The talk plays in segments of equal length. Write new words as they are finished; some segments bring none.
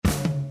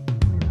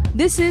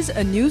This is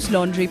a News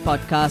Laundry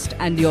podcast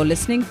and you're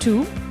listening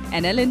to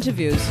NL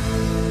Interviews.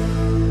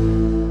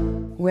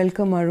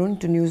 Welcome Arun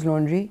to News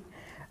Laundry.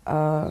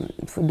 For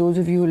those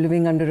of you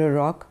living under a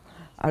rock,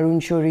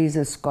 Arun Shourie is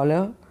a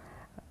scholar,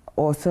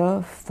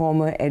 author,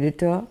 former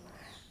editor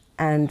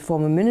and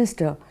former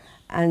minister,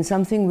 and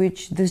something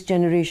which this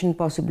generation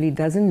possibly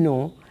doesn't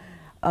know.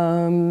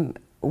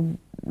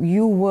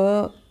 You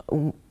were,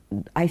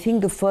 I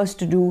think, the first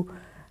to do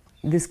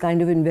this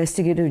kind of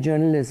investigative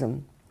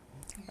journalism,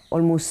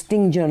 almost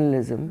sting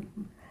journalism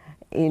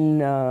in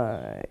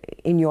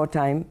your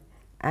time.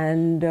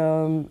 And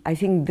I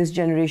think this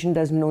generation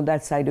doesn't know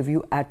that side of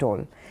you at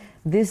all.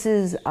 This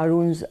is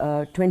Arun's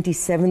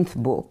 27th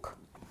book,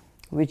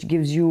 which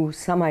gives you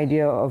some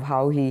idea of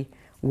how he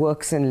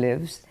works and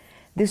lives.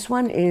 This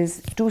one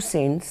is Two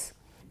Saints.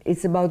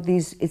 It's about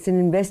it's an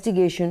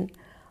investigation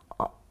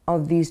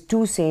of these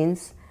two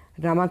saints,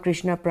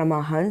 Ramakrishna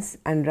Paramahans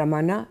and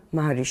Ramana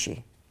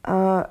Maharishi.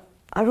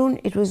 Arun,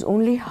 it was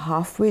only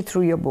halfway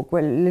through your book,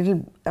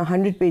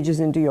 100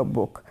 pages into your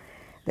book,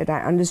 that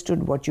I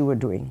understood what you were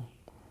doing.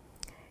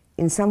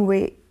 In some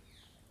way,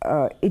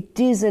 it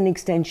is an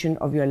extension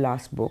of your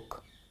last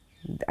book.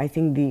 I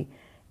think the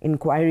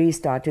inquiry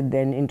started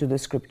then into the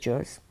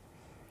scriptures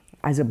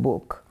as a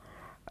book.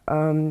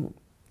 The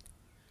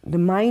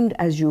mind,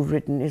 as you've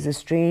written, is a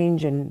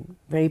strange and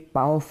very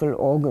powerful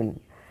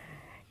organ.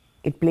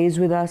 It plays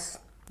with us,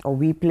 or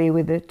we play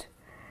with it.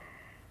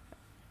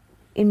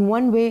 In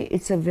one way,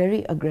 it's a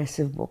very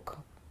aggressive book,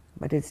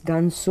 but it's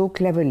done so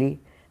cleverly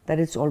that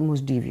it's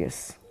almost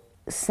devious.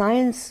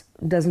 Science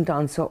doesn't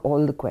answer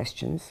all the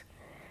questions,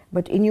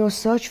 but in your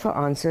search for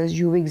answers,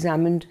 you've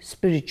examined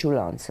spiritual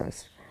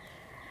answers.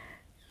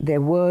 Their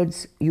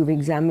words, you've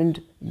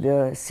examined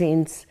the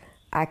saints'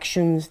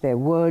 actions, their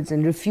words,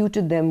 and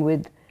refuted them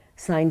with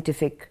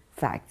scientific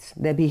facts,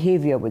 their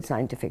behavior with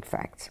scientific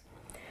facts.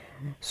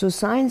 So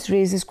science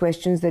raises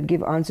questions that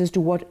give answers to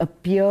what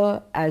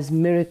appear as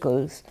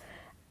miracles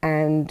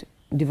and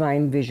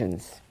divine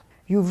visions.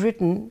 You've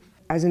written,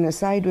 as an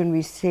aside, when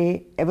we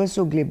say ever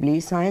so glibly,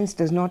 science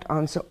does not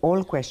answer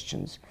all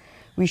questions,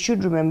 we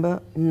should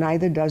remember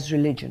neither does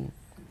religion,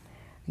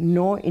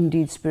 nor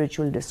indeed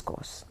spiritual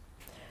discourse.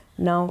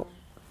 Now,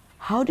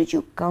 how did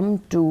you come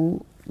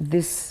to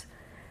this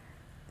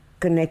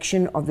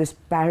connection of this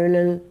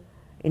parallel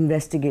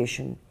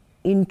investigation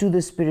into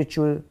the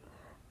spiritual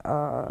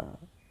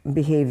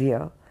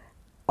behavior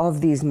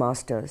of these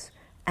masters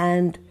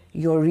and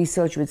your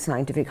research with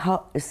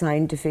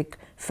scientific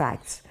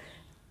facts?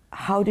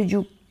 How did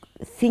you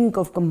think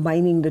of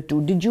combining the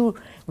two? Did you,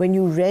 when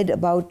you read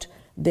about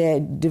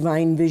their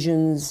divine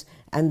visions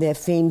and their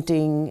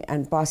fainting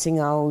and passing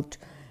out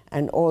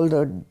and all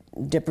the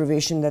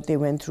deprivation that they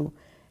went through,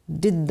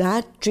 did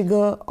that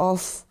trigger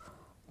off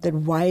that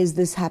why is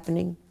this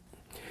happening?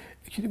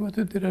 Actually,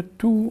 Madhu, there are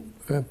 2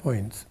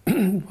 points.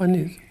 One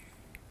is,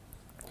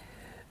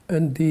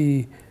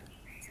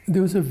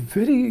 there was a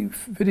very,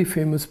 very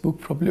famous book,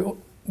 probably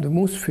the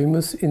most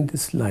famous in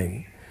this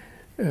line,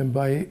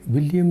 by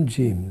William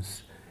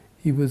James.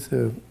 He was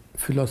a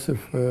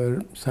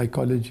philosopher,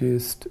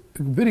 psychologist,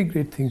 a very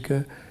great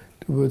thinker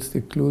towards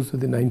the close of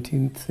the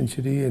 19th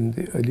century and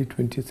the early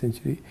 20th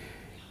century.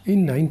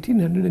 In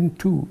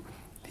 1902,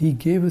 he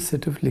gave a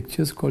set of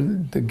lectures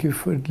called the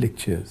Gifford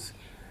Lectures.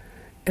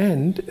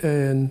 And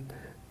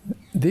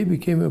they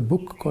became a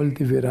book called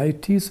The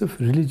Varieties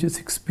of Religious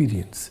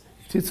Experience.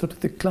 It is sort of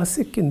the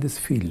classic in this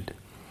field.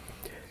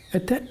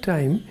 At that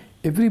time,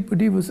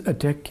 everybody was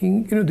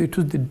attacking, it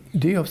was the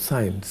day of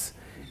science,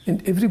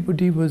 and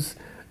everybody was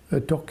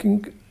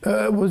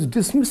was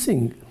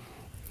dismissing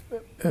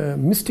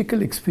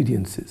mystical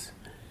experiences.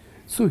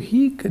 So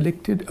he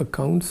collected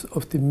accounts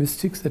of the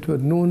mystics that were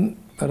known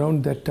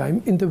around that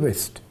time in the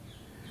West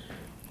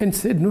and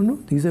said, no,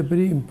 these are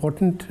very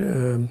important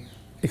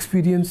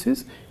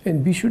experiences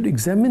and we should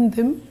examine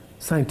them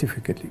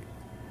scientifically.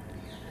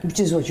 Which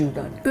is what you've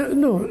done.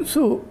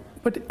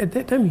 But at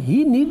that time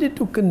he needed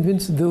to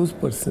convince those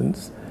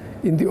persons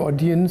in the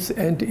audience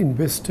and in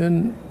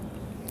Western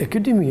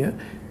academia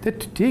that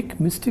to take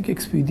mystic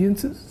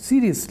experiences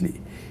seriously.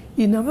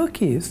 In our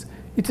case,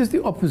 it is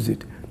the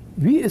opposite.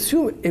 We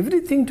assume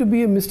everything to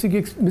be a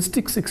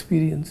mystic's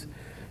experience.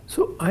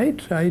 So I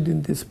tried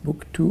in this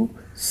book to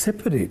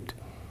separate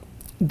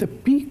the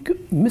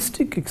peak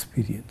mystic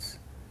experience,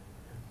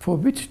 for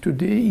which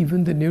today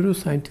even the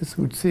neuroscientists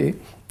would say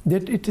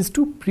that it is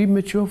too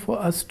premature for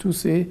us to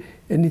say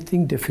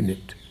anything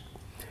definite,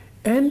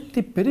 and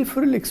the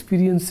peripheral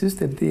experiences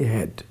that they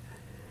had,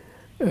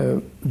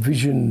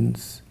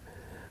 visions.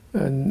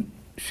 And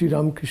Sri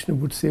Ramakrishna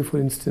would say, for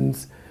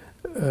instance,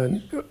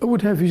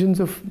 would have visions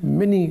of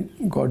many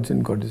gods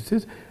and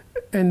goddesses,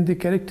 and the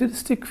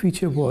characteristic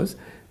feature was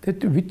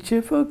that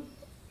whichever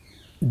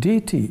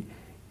deity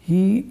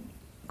he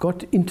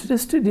got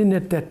interested in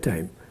at that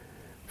time,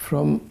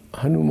 from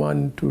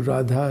Hanuman to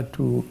Radha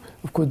to,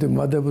 of course, the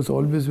mother was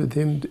always with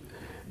him,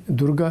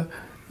 Durga,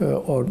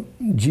 or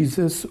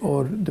Jesus,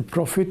 or the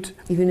prophet.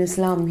 Even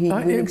Islam, he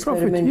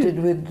experimented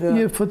with...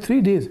 Yeah, for 3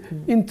 days.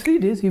 In 3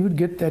 days, he would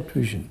get that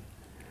vision.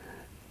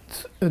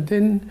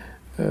 Then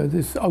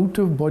this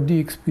out-of-body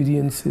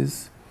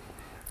experiences.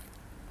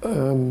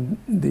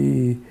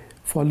 The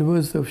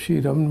followers of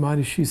Sri Ramana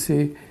Maharishi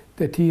say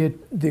that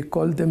they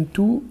call them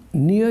two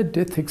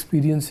near-death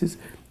experiences,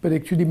 but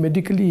actually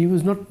medically he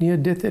was not near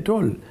death at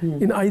all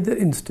in either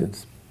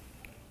instance.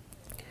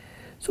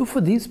 So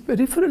for these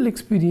peripheral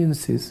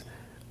experiences,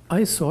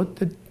 I thought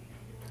that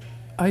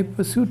I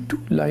pursued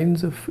two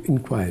lines of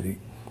inquiry.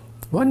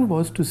 One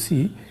was to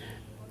see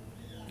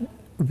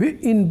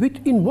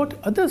in what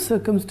other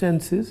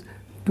circumstances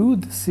do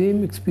the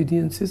same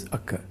experiences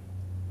occur.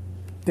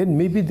 Then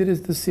maybe there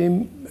is the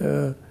same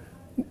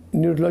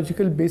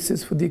neurological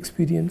basis for the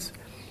experience.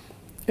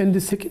 And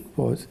the second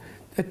was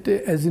that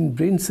as in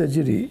brain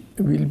surgery,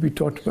 we'll be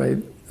taught by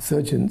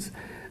surgeons,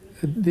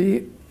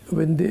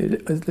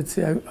 let's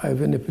say I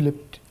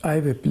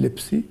have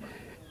epilepsy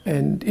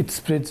and it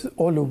spreads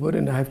all over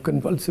and I have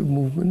convulsive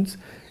movements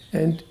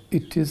and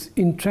it is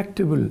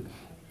intractable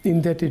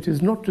in that it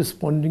is not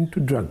responding to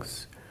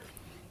drugs.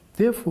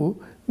 Therefore,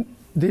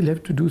 they'll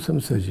have to do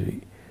some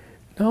surgery.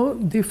 Now,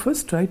 they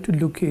first try to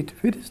locate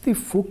where is the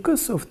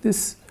focus of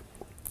this,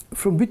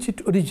 from which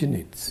it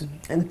originates.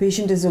 And the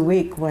patient is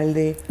awake while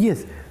they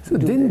Yes. So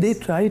then they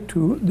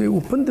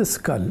open the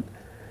skull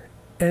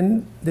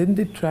and then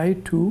they try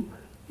to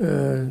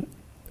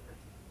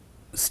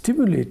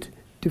stimulate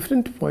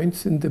different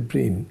points in the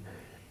brain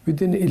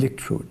with an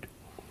electrode.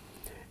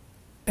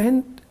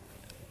 And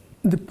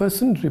the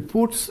person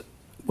reports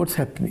what's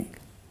happening.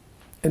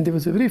 And there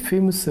was a very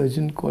famous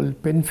surgeon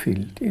called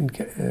Penfield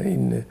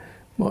in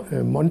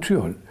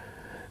Montreal.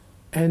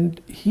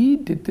 And he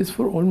did this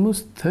for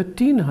almost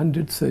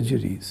 1,300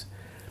 surgeries.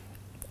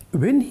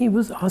 When he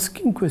was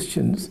asking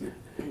questions,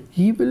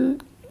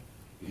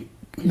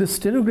 the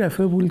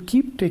stenographer will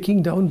keep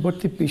taking down what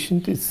the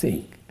patient is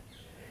saying.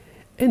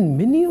 And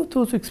many of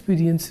those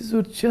experiences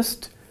were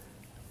just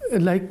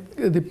like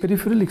the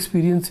peripheral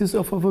experiences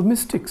of our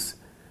mystics.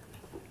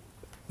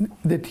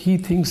 That he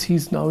thinks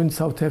he's now in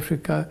South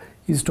Africa,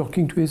 he's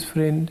talking to his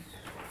friend,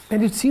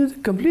 and it seems a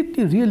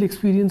completely real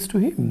experience to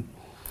him.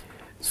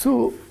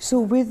 So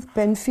with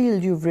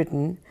Penfield, you've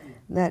written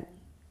that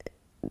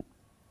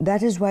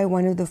is why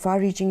one of the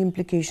far-reaching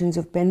implications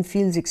of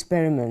Penfield's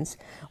experiments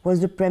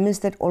was the premise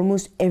that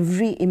almost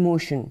every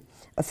emotion,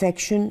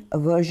 affection,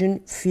 aversion,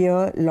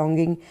 fear,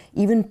 longing,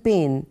 even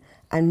pain,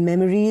 and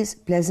memories,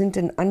 pleasant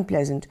and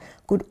unpleasant,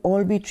 could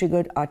all be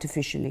triggered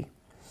artificially.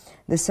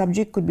 The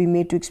subject could be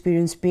made to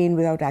experience pain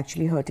without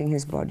actually hurting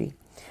his body.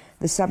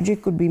 The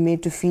subject could be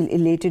made to feel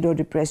elated or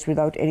depressed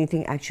without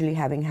anything actually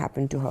having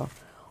happened to her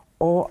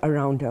or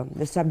around her.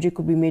 The subject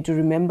could be made to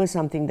remember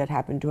something that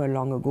happened to her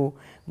long ago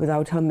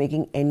without her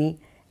making any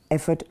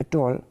effort at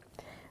all.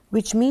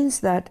 Which means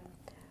that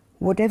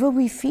whatever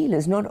we feel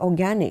is not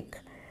organic.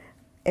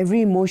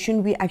 Every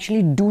emotion we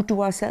actually do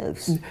to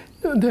ourselves.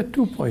 No, there are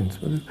 2 points.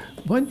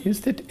 One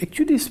is that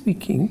actually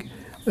speaking,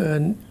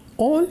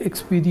 all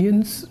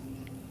experience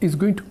is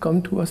going to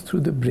come to us through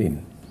the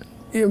brain.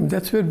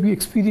 That's where we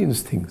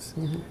experience things.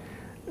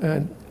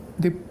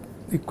 The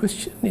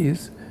question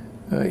is,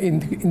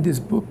 in this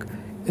book,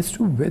 as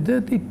to whether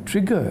the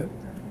trigger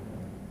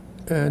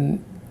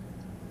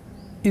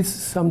is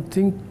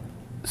something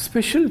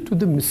special to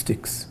the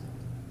mystics,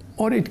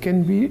 or it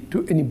can be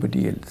to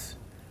anybody else.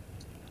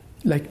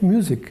 Like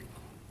music,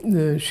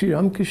 Sri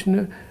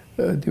Ramakrishna,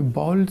 the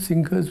Baul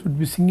singers would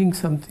be singing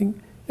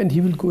something and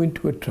he will go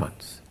into a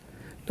trance.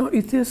 Now,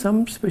 is there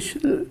some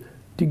special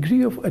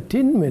degree of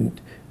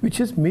attainment which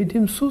has made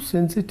him so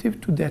sensitive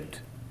to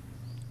that?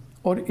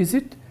 Or is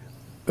it,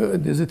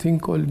 there's a thing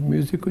called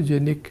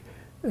musicogenic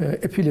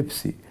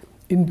epilepsy,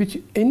 in which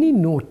any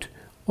note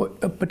or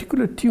a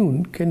particular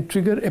tune can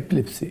trigger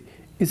epilepsy.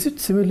 Is it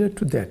similar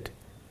to that?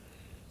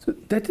 So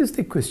that is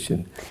the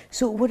question.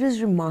 So what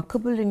is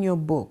remarkable in your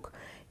book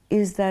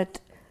is that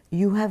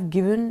you have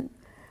given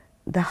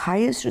the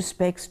highest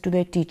respects to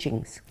their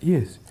teachings.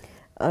 Yes.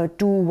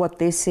 To what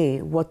they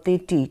say, what they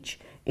teach,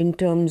 in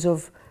terms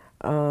of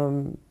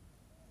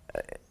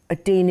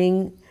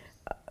attaining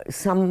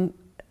some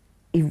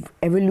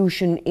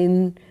evolution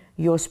in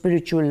your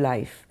spiritual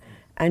life.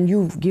 And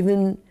you've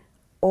given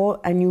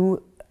and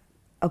you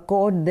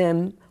accord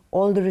them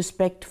all the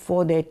respect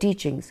for their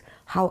teachings.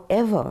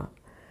 However,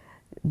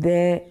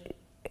 their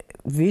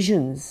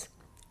visions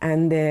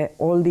and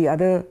all the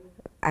other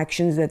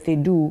actions that they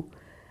do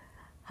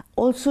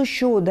also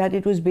show that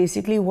it was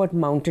basically what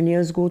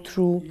mountaineers go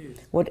through, yes,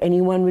 what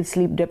anyone with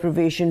sleep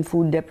deprivation,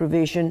 food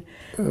deprivation,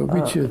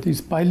 which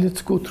these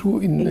pilots go through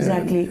in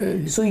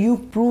exactly. So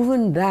you've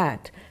proven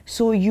that.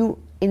 So you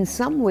in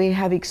some way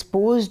have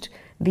exposed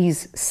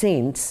these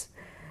saints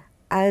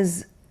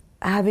as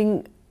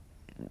having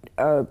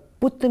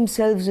put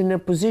themselves in a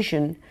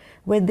position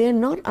where they're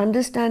not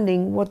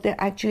understanding what they're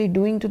actually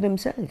doing to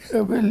themselves.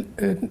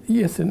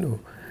 Yes and no.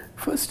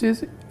 First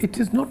is, it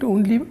is not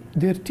only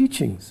their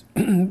teachings,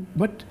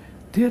 but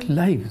their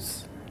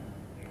lives,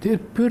 their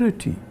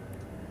purity,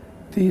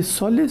 the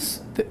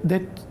solace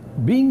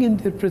that being in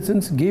their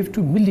presence gave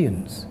to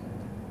millions.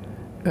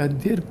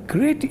 their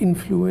great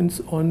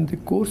influence on the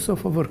course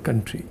of our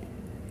country.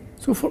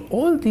 So for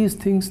all these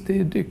things,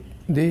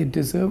 they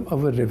deserve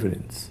our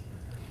reverence.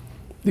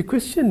 The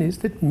question is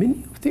that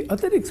many of the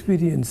other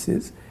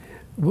experiences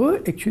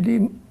were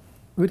actually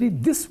very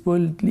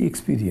this-worldly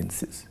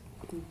experiences.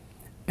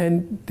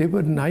 And they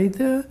were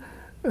neither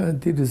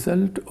the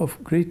result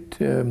of great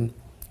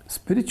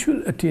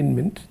spiritual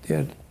attainment, they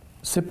are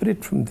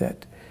separate from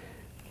that,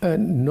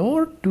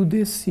 nor do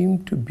they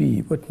seem to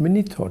be, what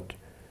many thought,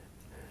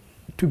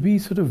 to be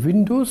sort of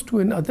windows to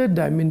another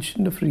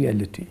dimension of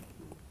reality.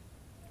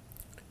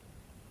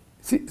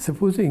 See,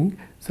 supposing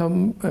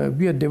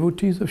we are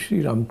devotees of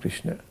Sri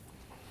Ramakrishna,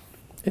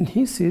 and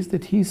he says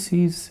that he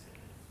sees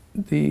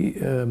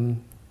the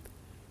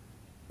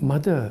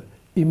mother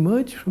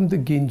emerge from the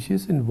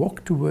Ganges and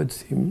walk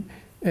towards him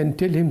and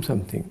tell him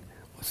something,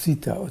 or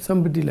Sita, or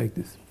somebody like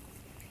this.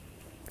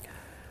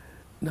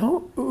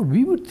 Now,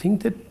 we would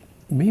think that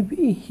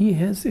maybe he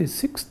has a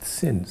sixth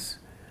sense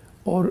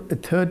or a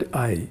third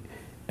eye,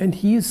 and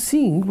he is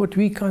seeing what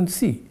we can't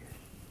see.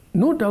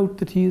 No doubt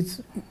that he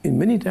is, in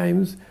many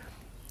times,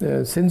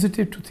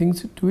 sensitive to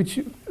things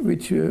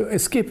which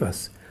escape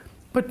us.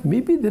 But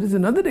maybe there is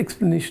another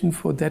explanation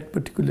for that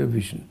particular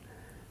vision.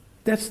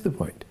 That's the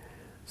point.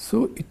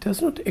 So it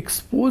does not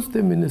expose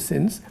them in a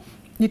sense.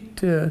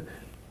 It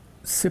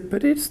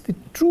separates the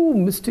true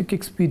mystic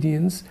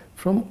experience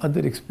from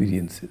other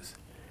experiences.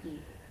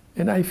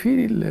 And I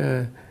feel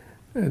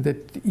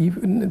that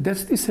even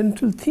that's the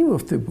central theme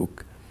of the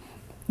book.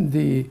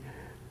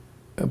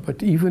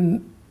 But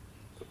even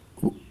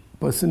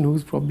person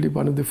who's probably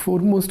one of the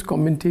foremost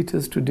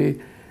commentators today,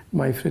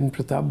 my friend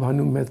Pratap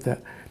Bhanu Mehta,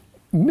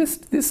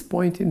 missed this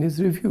point in his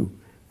review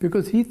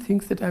because he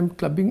thinks that I'm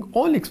clubbing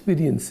all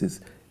experiences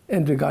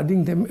and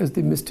regarding them as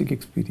the mystic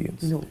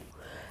experience. No.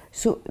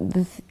 So,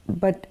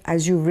 but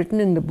as you've written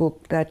in the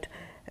book that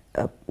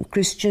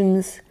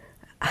Christians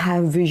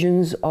have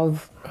visions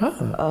of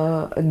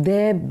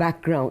their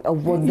background,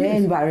 of what their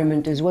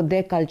environment is, what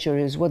their culture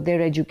is, what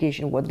their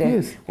education, what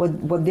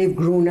they've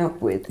grown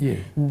up with.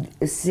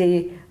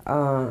 Say,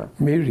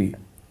 Mary.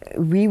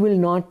 We will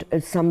not,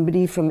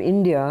 somebody from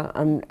India,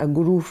 a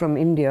guru from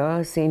India,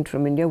 a saint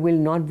from India, will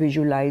not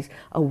visualize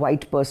a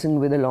white person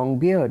with a long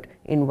beard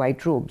in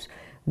white robes.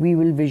 We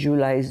will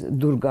visualize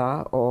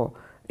Durga or,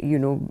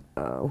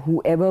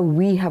 whoever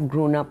we have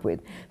grown up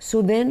with.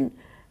 So then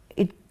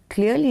it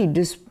clearly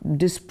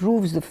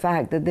disproves the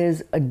fact that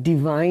there's a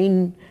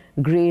divine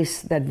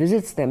grace that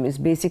visits them. Is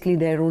basically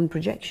their own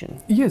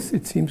projection. Yes,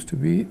 it seems to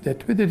be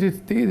that way. That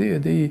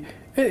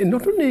it's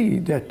not only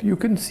that, you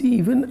can see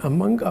even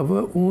among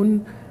our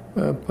own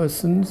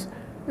persons,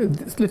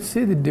 let's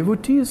say the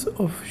devotees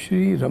of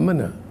Sri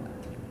Ramana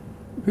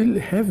will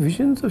have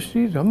visions of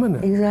Sri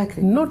Ramana.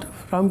 Exactly. Not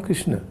of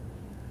Ramakrishna.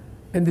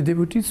 And the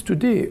devotees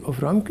today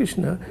of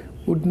Ramakrishna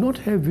would not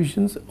have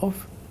visions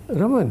of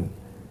Raman.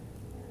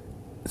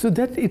 So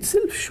that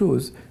itself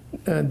shows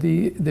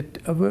that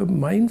our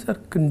minds are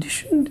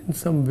conditioned in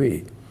some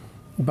way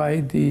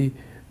by the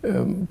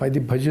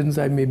bhajans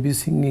I may be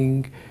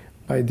singing,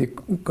 by the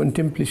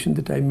contemplation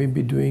that I may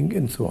be doing,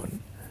 and so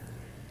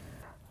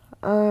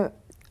on.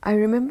 I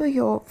remember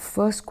your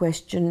first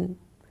question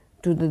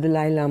to the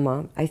Dalai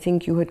Lama. I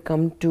think you had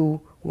come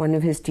to one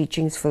of his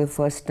teachings for the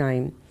first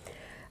time,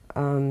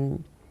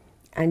 and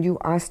you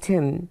asked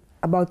him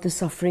about the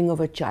suffering of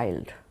a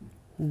child.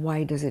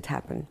 Why does it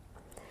happen?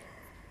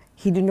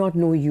 He did not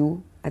know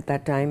you at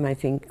that time, I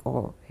think,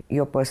 or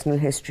your personal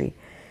history.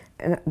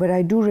 But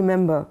I do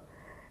remember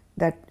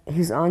that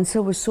his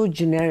answer was so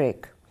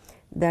generic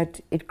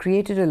that it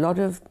created a lot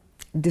of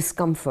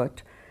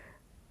discomfort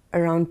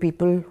around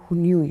people who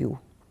knew you.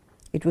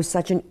 It was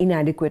such an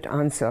inadequate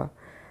answer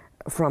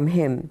from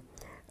him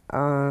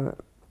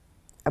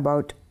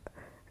about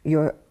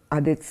your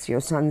Adit's, your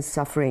son's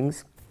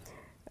sufferings.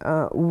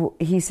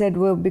 He said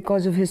were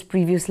because of his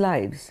previous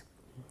lives.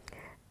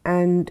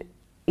 And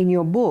in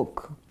your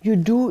book, you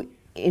do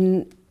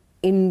in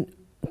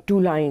 2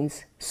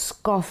 lines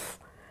scoff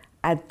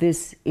at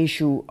this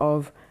issue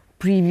of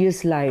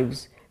previous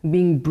lives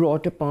being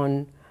brought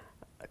upon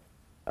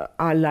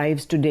our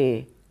lives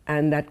today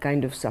and that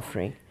kind of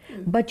suffering.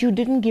 But you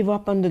didn't give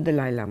up on the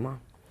Dalai Lama.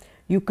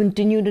 You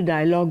continued a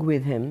dialogue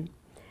with him.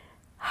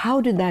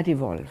 How did that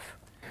evolve?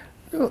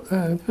 No,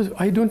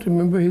 I don't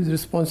remember his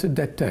response at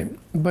that time.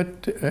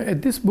 But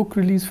at this book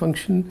release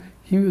function,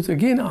 he was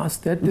again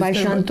asked that. By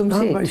Shantum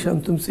Seth. By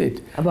Shantum Seth.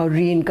 About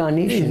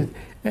reincarnation. Yes.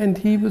 And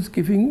he was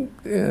giving,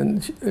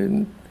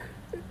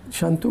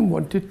 Shantum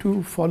wanted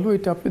to follow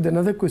it up with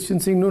another question,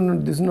 saying, no,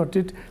 this is not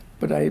it.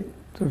 But I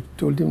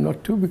told him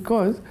not to,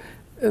 because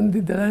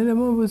the Dalai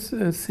Lama was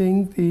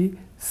saying the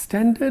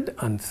standard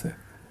answer.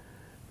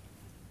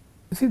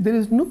 See, there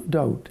is no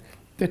doubt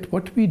that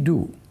what we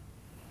do,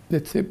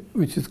 let's say,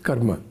 which is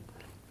karma,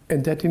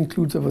 and that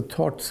includes our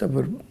thoughts,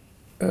 our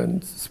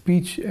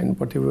speech, and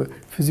whatever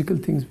physical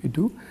things we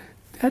do,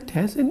 that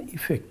has an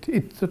effect.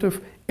 It sort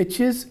of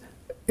etches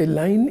a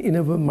line in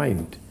our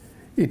mind.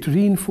 It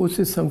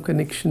reinforces some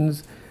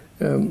connections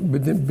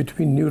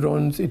between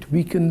neurons. It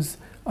weakens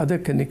other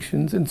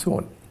connections and so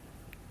on.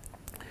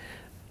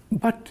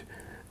 But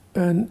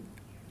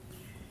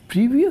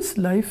previous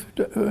life,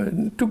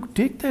 to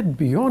take that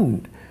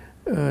beyond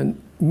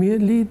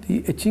merely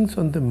the etchings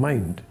on the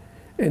mind,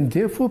 and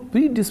therefore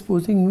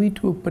predisposing me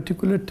to a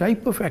particular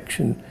type of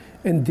action,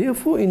 and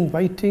therefore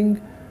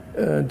inviting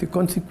the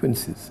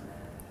consequences.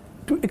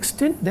 To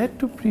extend that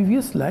to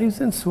previous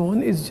lives and so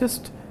on is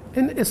just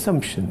an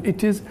assumption.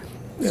 It is.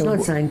 It's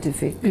not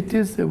scientific. It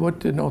is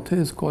what an author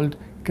has called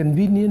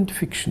convenient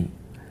fiction.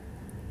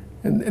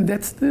 And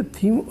that's the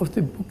theme of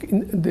the book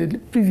in the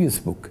previous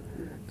book.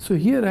 So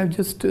here I've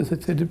just, as I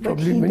said,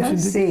 probably mentioned it. But he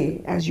does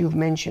say, as you've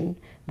mentioned,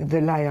 the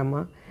Dalai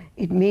Lama,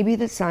 it may be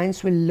that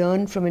science will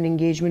learn from an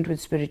engagement with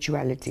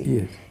spirituality,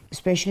 yes,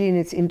 especially in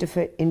its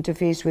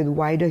interface with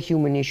wider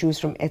human issues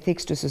from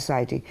ethics to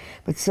society.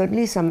 But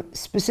certainly some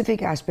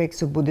specific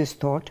aspects of Buddhist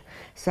thought,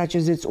 such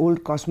as its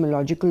old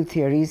cosmological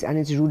theories and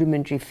its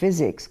rudimentary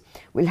physics,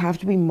 will have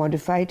to be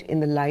modified in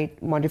the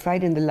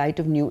light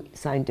of new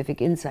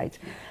scientific insights.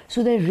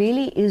 So there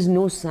really is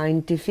no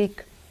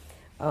scientific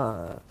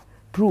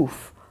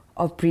proof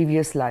of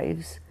previous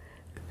lives,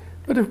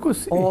 but of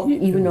course, or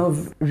even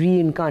of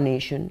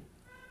reincarnation,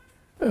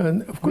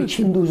 of course, which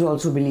Hindus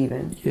also believe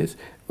in. Yes,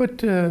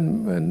 but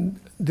and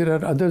there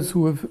are others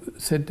who have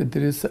said that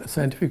there is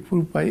scientific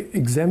proof by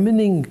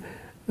examining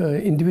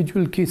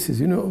individual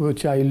cases. You know, of a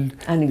child.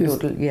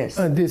 Anecdotal, yes.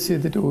 And they say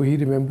that, oh, he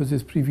remembers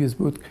his previous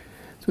birth.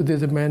 So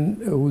there's a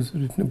man who's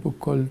written a book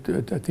called,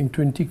 I think,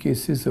 20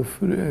 Cases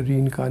of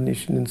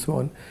Reincarnation and so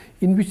on,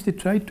 in which they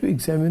try to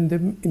examine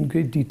them in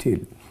great detail.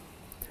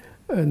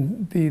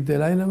 And the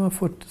Dalai Lama,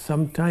 for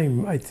some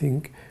time, I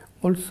think,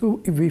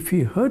 also, if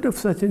he heard of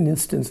such an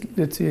instance,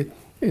 let's say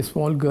a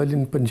small girl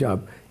in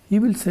Punjab, he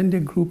will send a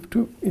group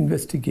to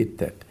investigate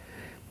that.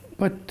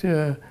 But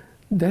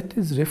that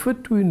is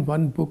referred to in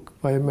one book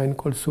by a man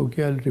called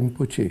Sogyal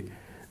Rinpoche,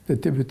 the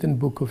Tibetan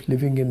Book of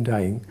Living and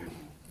Dying.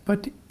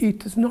 But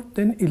it is not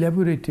then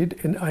elaborated,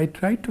 and I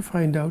tried to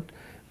find out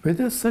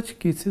whether such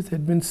cases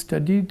had been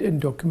studied and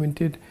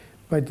documented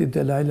by the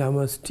Dalai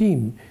Lama's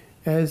team,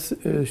 as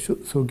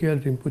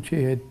Sogyal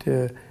Rinpoche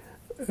had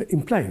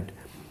implied.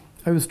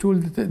 I was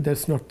told that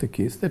that's not the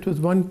case. That was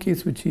one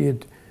case which he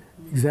had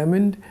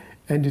examined,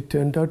 and it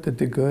turned out that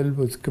the girl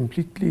was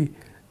completely,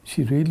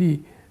 she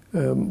really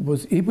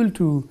was able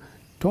to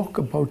talk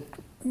about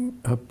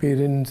her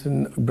parents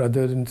and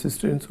brother and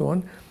sister and so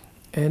on.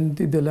 And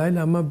the Dalai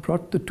Lama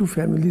brought the two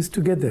families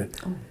together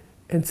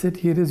and said,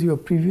 here is your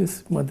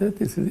previous mother,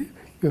 this is it.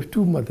 You have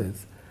two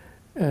mothers.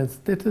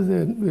 That is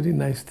a very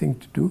nice thing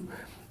to do.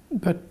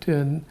 But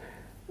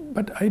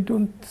I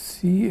don't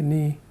see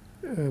any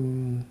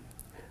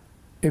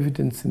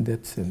evidence in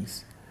that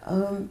sense.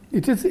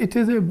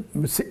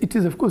 It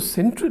is of course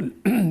central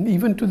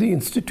even to the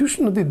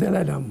institution of the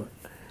Dalai Lama.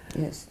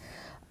 Yes.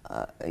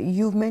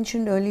 You've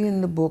mentioned earlier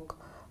in the book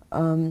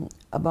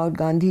about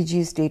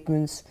Gandhiji's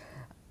statements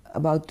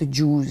about the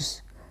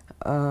Jews,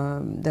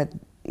 that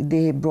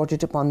they brought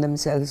it upon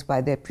themselves by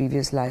their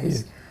previous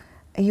lives. Yes.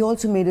 He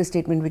also made a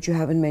statement which you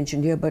haven't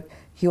mentioned here, but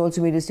he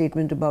also made a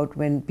statement about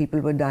when people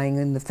were dying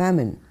in the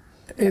famine.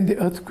 And the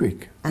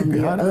earthquake. And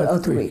the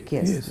earthquake,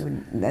 yes. Yes.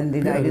 And they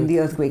died in the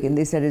earthquake, and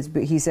they said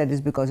he said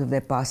it's because of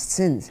their past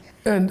sins.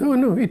 And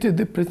it is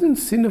the present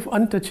sin of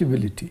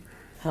untouchability.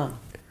 Huh.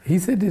 He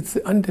said it's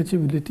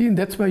untouchability, and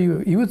that's why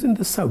he was in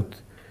the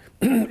south.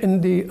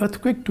 And the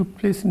earthquake took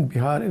place in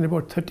Bihar, and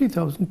about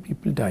 30,000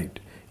 people died.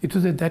 It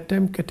was at that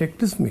time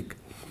cataclysmic.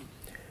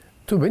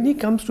 So when he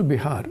comes to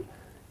Bihar,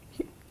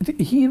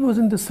 he was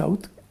in the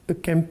south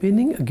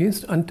campaigning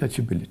against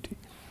untouchability.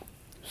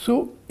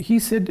 So he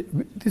said,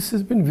 this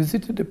has been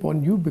visited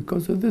upon you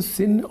because of the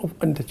sin of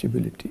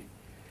untouchability.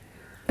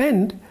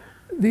 And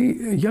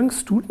the young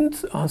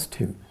students asked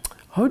him,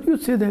 how do you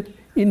say that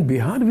in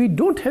Bihar we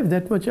don't have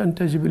that much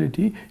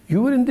untouchability?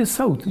 You were in the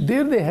south,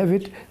 there they have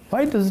it.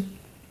 Why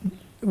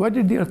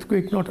did the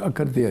earthquake not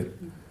occur there?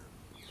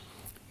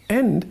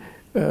 And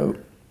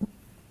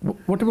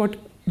what about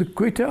the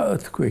Quetta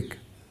earthquake?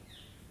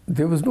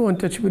 There was no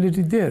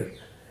untouchability there.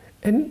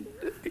 And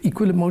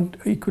equal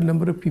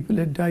number of people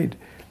had died.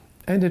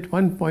 And at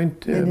one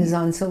point... and his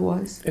answer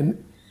was?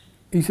 And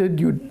he said,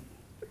 you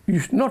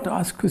should not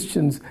ask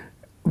questions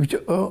which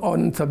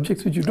on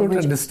subjects which you don't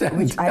understand.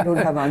 Which I don't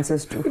have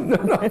answers to.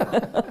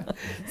 No.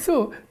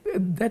 So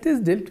that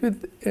is dealt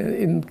with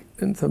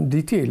in some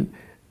detail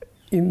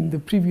in the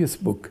previous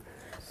book.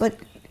 But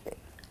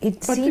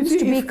it seems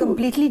to be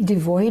completely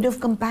devoid of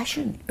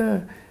compassion.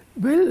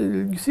 Well,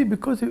 you see,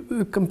 because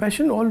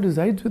compassion all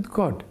resides with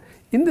God.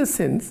 In the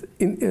sense,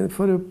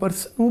 for a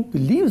person who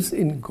believes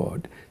in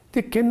God,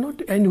 they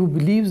cannot, and who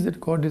believes that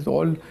God is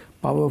all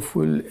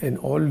powerful and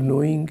all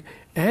knowing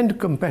and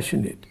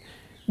compassionate,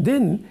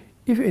 then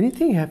if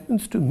anything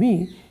happens to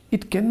me,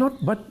 it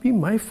cannot but be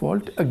my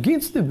fault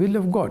against the will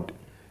of God.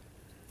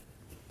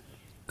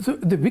 So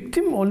the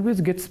victim always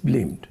gets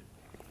blamed.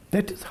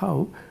 That is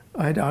how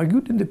I had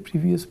argued in the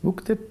previous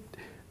book that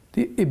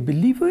a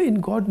believer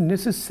in God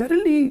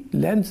necessarily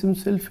lands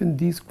himself in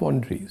these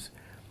quandaries.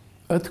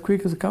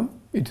 Earthquake has come,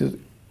 it is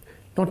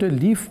Not a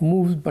leaf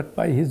moves but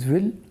by his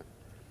will.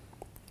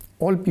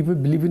 All people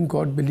believe in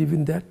God, believe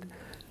in that.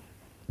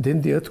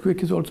 Then the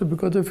earthquake is also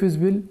because of his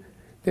will.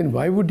 Then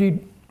why would he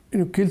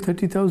kill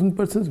 30,000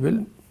 persons?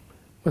 Well,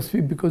 must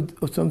be because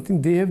of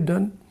something they have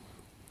done.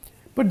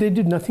 But they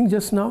did nothing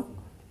just now,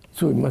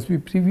 so it must be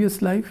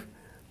previous life.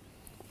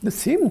 The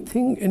same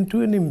thing, and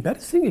to an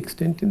embarrassing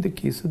extent in the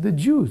case of the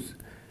Jews.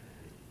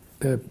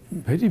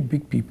 Very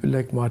big people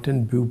like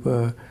Martin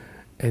Buber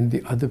and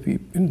the other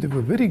people, and they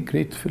were very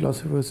great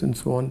philosophers and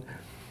so on.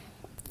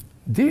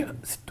 They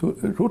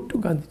wrote to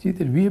Gandhiji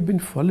that we have been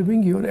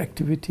following your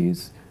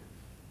activities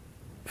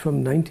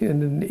from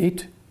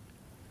 1908,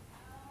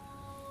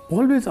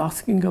 always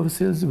asking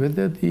ourselves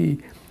whether the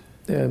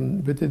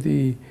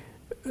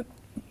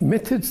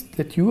methods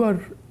that you are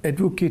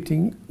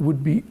advocating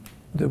would be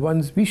the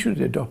ones we should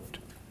adopt.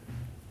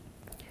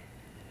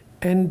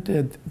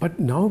 And but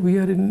now we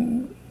are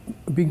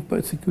being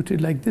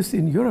persecuted like this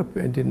in Europe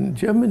and in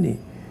Germany.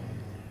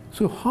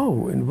 So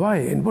how and why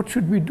and what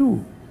should we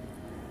do?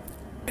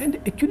 And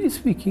actually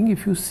speaking,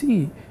 if you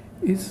see,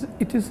 he's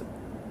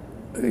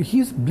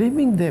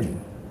blaming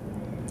them.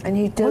 And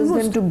he tells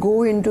them to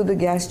go into the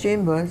gas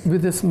chambers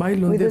with a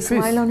smile on their face. With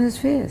a smile on his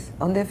face,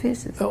 on their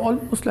faces.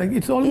 Almost like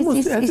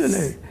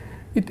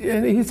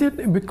and he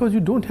said, because you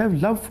don't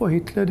have love for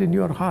Hitler in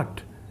your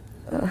heart,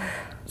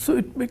 so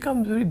it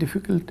becomes very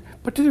difficult.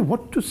 But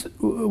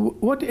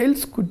what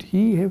else could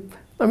he have?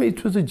 I mean,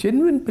 it was a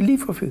genuine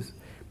belief of his,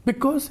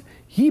 because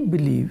he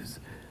believes,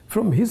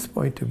 from his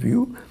point of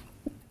view,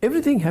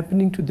 everything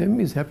happening to them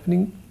is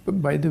happening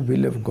by the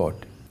will of God.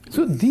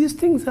 So these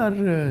things are.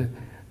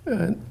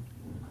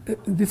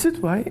 This is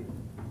why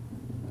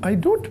I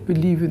don't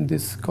believe in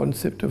this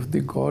concept of the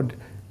God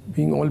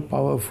being all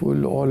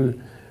powerful, all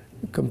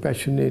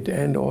compassionate,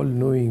 and all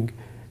knowing,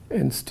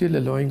 and still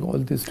allowing all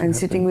this to and happen.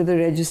 sitting with a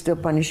register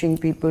punishing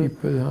people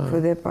for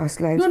their past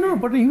lives. No,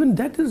 but even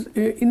that is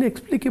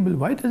inexplicable.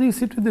 Why does he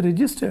sit with the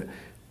register?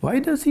 Why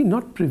does he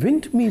not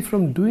prevent me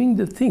from doing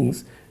the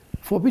things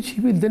for which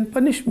he will then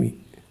punish me?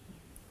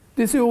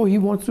 They say, oh, he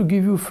wants to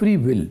give you free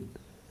will.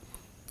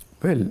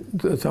 Well,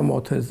 some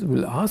authors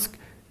will ask,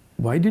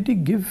 why did he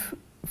give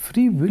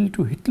free will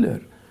to Hitler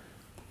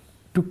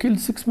to kill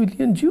 6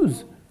 million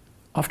Jews?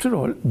 After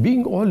all,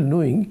 being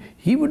all-knowing,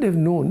 he would have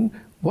known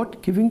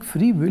what giving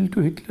free will to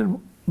Hitler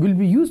will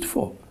be used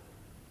for.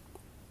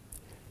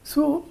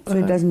 So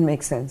it doesn't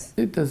make sense.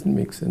 It doesn't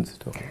make sense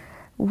at all.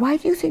 Why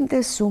do you think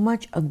there's so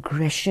much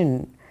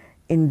aggression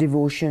in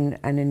devotion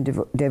and in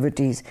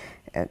devotees?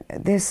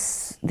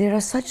 There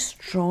are such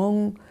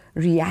strong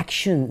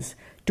reactions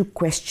to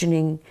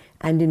questioning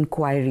and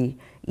inquiry.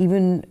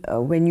 Even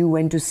when you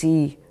went to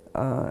see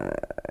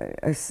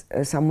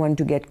someone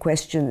to get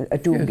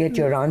get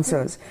your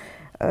answers,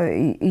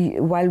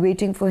 while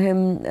waiting for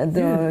him,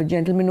 the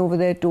gentleman over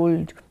there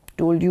told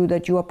you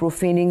that you are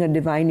profaning a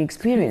divine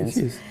experience.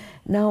 Yes.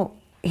 Now,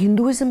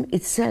 Hinduism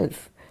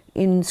itself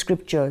in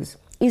scriptures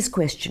is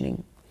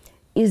questioning,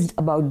 is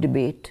about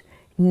debate,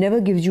 never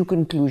gives you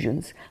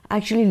conclusions,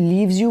 actually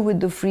leaves you with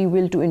the free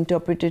will to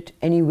interpret it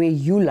any way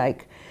you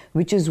like,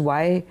 which is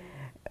why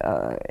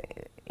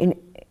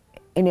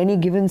in any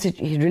given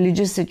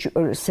religious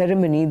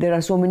ceremony, there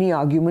are so many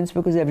arguments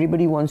because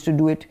everybody wants to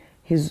do it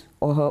his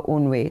or her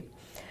own way.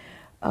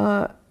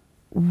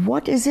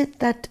 What is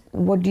it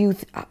what do you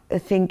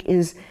think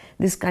is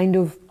this kind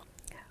of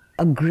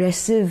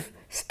aggressive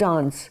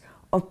stance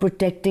of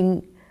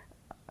protecting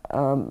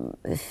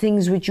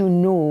things which you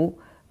know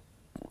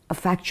are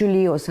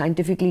factually or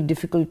scientifically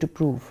difficult to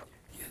prove?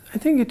 I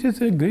think it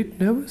is a great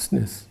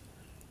nervousness.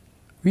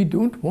 We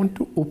don't want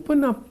to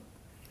open up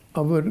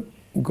our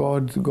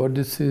gods,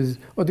 goddesses,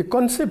 or the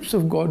concepts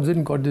of gods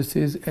and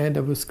goddesses and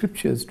our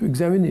scriptures to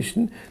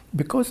examination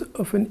because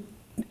of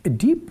a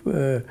deep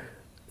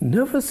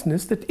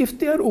nervousness that if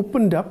they are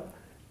opened up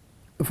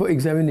for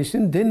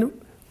examination, then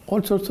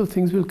all sorts of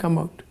things will come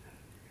out.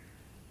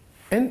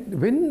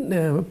 And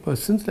when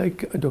persons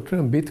like Dr.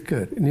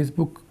 Ambedkar, in his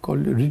book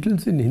called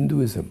Riddles in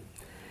Hinduism,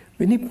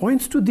 when he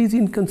points to these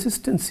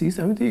inconsistencies,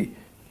 I mean, the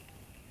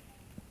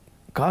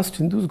caste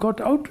Hindus got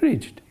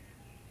outraged.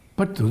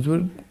 But those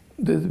were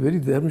the very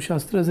Dharma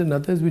Shastras and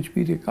others which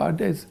we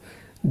regard as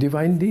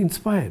divinely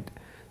inspired.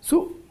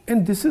 So,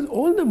 and this is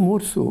all the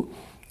more so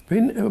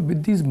when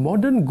with these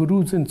modern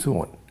gurus and so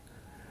on.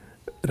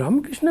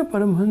 Ramakrishna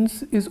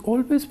Paramhans is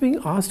always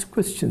being asked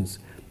questions.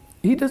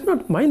 He does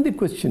not mind the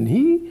question.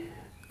 He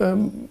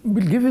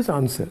will give his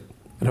answer.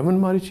 Raman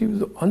Maharishi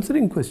was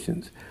answering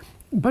questions.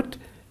 But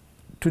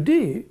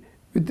today,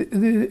 with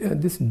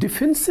this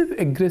defensive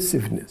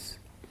aggressiveness,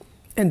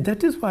 and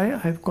that is why I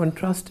have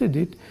contrasted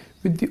it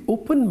with the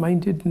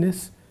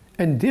open-mindedness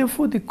and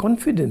therefore the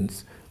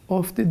confidence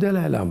of the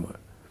Dalai Lama.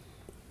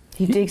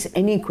 He takes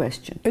any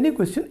question. Any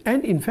question,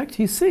 and in fact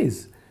he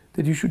says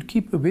that you should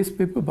keep a waste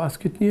paper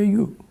basket near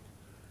you.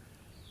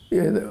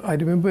 Yeah, I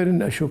remember in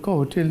Ashoka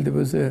Hotel there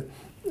was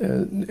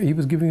he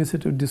was giving a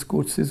set of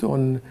discourses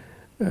on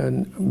a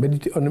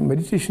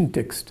meditation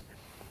text.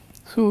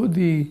 So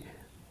the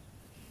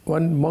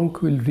one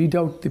monk will read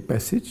out the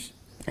passage.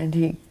 And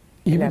he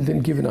he will then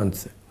give an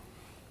answer.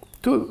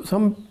 So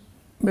some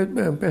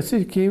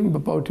passage came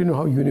about,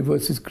 how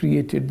universe is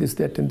created, this,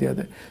 that, and the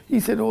other. He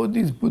said, "Oh,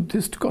 these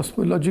Buddhist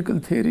cosmological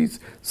theories,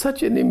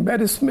 such an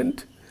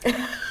embarrassment."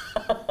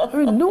 I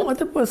mean, no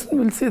other person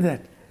will say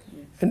that.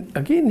 And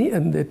again,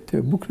 in that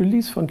book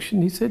release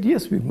function, he said,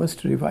 "Yes, we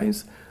must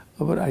revise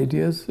our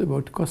ideas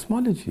about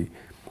cosmology."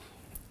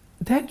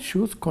 That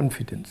shows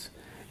confidence.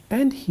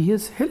 And he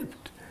has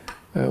helped.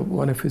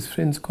 One of his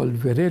friends called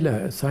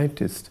Varela, a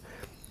scientist,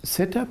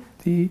 set up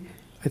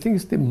I think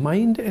it's the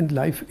Mind and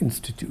Life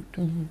Institute.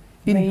 Mm-hmm.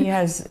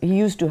 He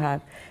used to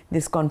have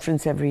this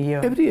conference every year.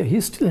 Every year.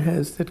 He still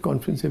has that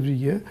conference every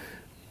year.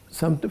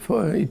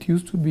 It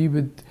used to be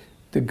with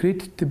the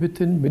great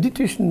Tibetan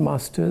meditation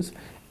masters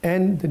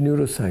and the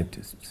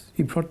neuroscientists.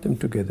 He brought them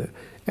together.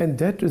 And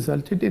that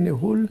resulted in a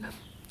whole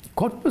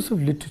corpus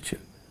of literature.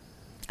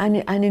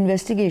 And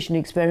investigation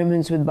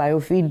experiments with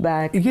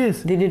biofeedback.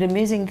 Yes. They did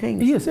amazing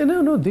things. Yes, and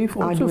they've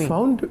also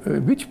found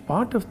which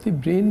part of the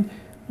brain,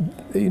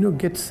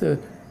 gets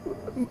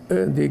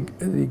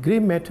the grey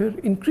matter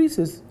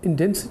increases in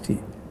density.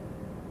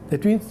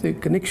 That means the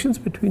connections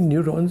between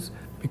neurons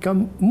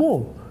become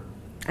more.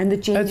 And the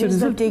changes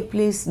that take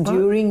place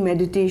during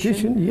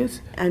meditation.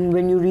 Yes. And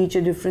when you reach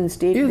a different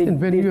state, yes,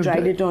 they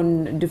tried it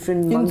on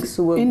different monks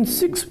who were... In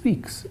 6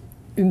 weeks.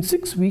 In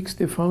 6 weeks,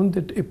 they found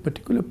that a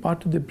particular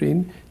part of the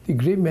brain, the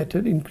grey matter,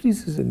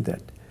 increases in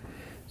that.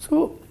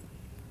 So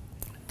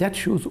that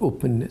shows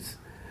openness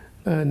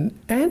and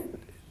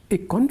a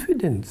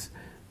confidence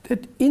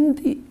that in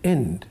the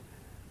end,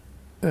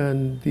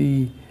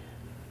 the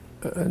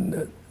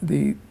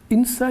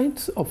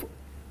insights of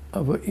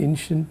our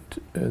ancient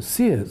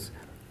seers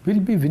will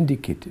be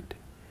vindicated.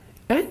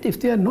 And if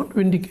they are not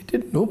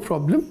vindicated, no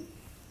problem,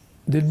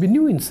 there will be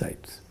new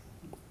insights.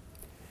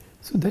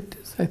 So that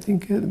is, I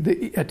think,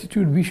 the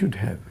attitude we should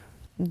have.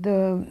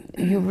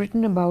 You've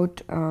written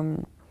about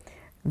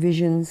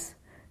visions,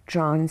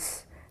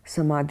 trance,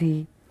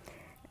 samadhi,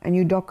 and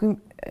you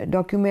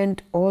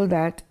document all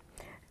that.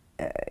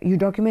 You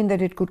document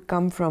that it could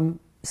come from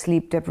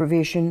sleep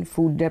deprivation,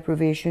 food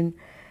deprivation,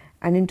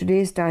 and in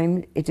today's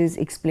time, it is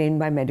explained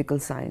by medical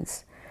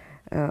science.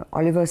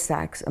 Oliver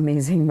Sacks,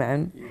 amazing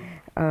man,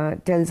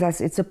 tells us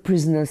it's a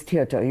prisoner's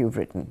theater, you've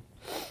written.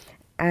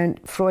 And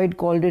Freud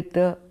called it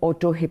the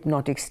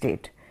auto-hypnotic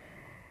state.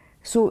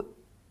 So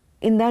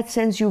in that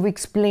sense, you've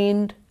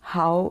explained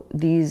how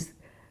these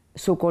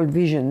so-called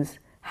visions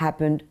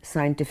happened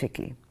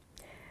scientifically.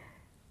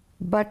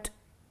 But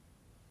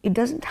it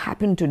doesn't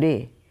happen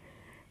today.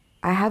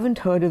 I haven't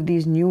heard of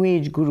these New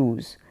Age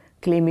gurus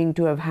claiming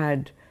to have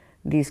had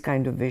these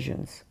kind of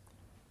visions.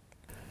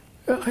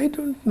 I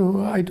don't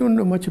know. I don't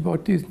know much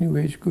about these New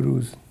Age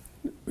gurus,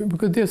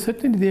 because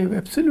they have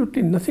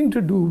absolutely nothing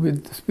to do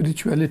with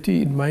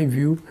spirituality, in my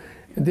view.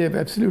 And they have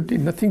absolutely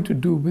nothing to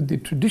do with the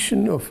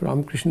tradition of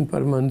Ramakrishna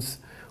Paramahans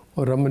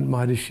or Raman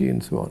Maharishi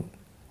and so on.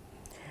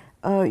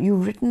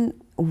 You've written,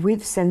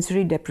 with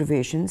sensory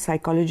deprivation,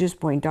 psychologists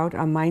point out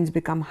our minds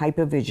become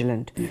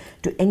hypervigilant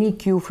to any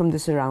cue from the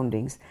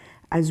surroundings,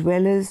 as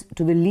well as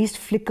to the least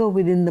flicker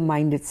within the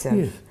mind itself.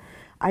 Yes.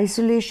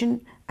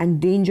 Isolation and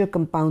danger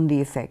compound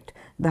the effect.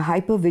 The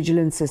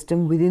hypervigilant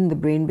system within the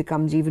brain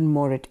becomes even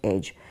more at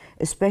edge,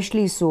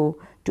 especially so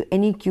to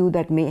any cue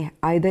that may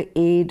either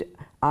aid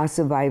our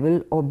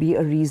survival or be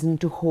a reason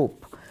to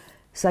hope,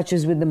 such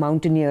as with the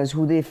mountaineers,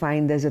 who they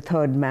find there's a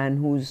third man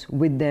who's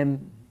with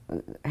them,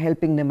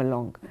 helping them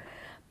along.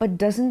 But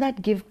doesn't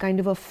that give kind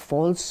of a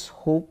false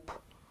hope?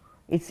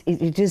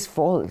 It is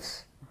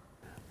false.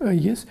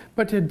 Yes,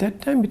 but at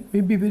that time it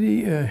may be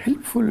very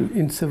helpful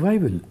in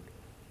survival.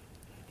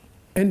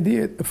 And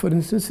for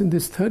instance, in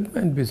this third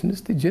man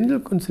business, the general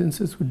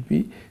consensus would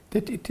be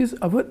that it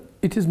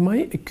is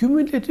my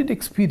accumulated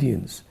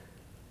experience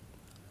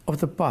of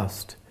the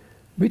past,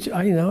 which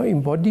I now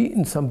embody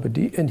in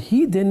somebody, and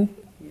he then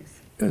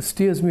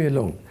steers me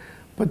along.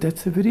 But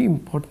that's a very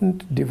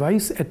important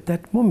device at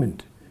that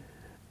moment.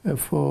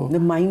 For the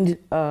mind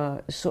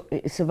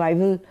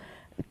survival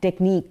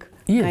technique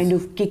kind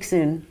of kicks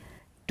in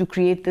to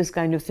create this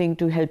kind of thing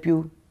to help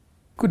you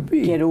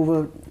get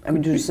over,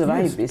 to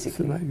survive,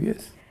 basically. Survive,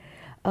 yes.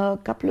 A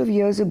couple of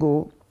years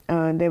ago,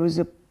 there was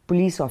a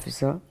police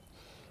officer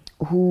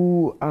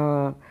who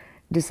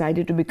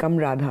decided to become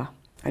Radha.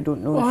 I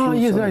don't know if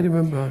you yes, saw I it.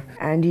 remember.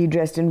 And he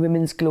dressed in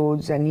women's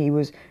clothes and he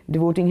was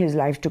devoting his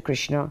life to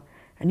Krishna,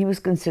 and he was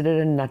considered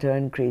a nutter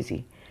and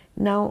crazy.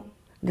 Now,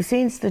 the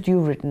saints that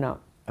you've written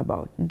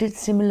about did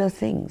similar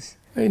things.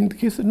 In the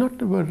case of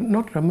not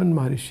Raman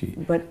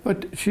Maharishi,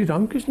 but Sri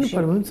Ramakrishna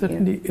Paramahansa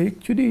certainly,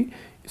 actually,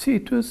 see,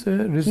 it was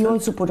a result. He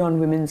also put on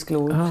women's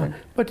clothes.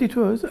 But it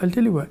was, I'll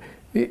tell you why.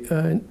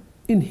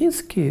 In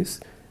his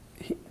case,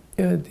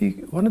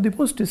 one of the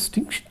most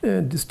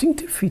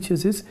distinctive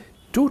features is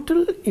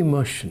total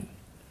immersion.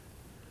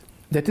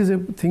 That is a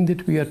thing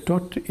that we are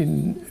taught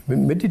in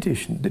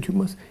meditation, that you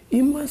must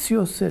immerse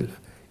yourself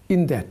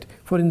in that.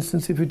 For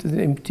instance, if it is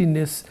in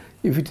emptiness,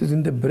 if it is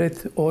in the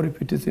breath, or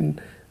if it is in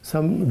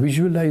some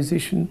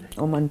visualization.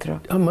 Or mantra.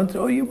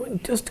 Or you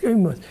just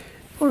immerse.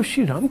 Or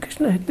Sri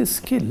Ramakrishna had this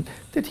skill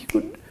that he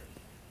could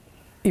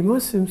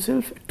immerse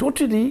himself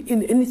totally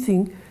in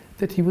anything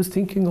that he was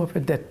thinking of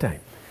at that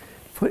time.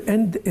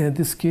 And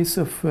this case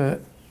of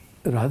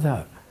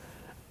Radha,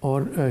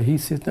 or he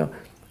says now,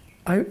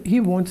 he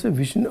wants a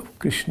vision of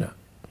Krishna.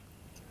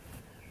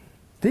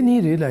 Then he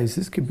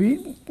realizes that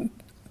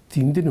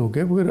 3 दिन हो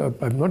गए,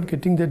 I'm not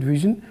getting that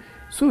vision.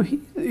 So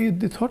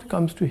the thought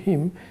comes to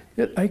him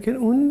that I can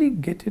only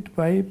get it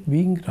by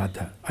being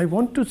Radha. I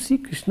want to see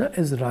Krishna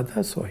as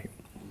Radha saw him.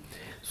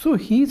 So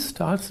he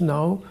starts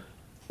now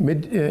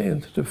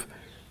sort of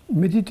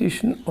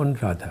meditation on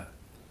Radha.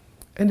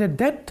 And at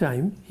that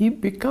time, he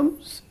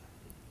becomes,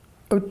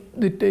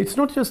 it's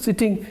not just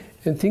sitting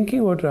and thinking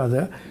about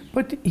Radha,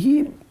 but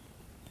he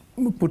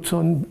puts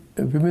on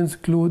women's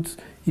clothes,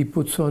 he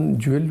puts on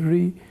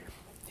jewelry,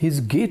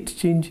 his gait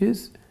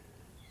changes,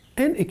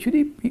 and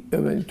actually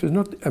it was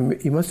not,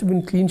 he must have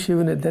been clean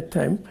shaven at that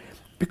time,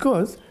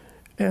 because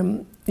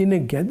in a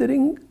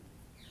gathering,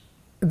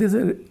 there's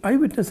an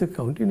eyewitness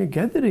account, in a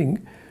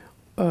gathering,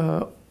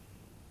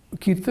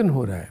 kirtan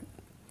ho raha hai.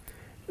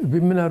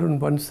 Women are on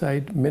one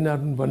side, men are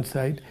on one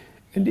side,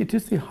 and it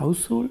is the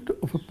household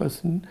of a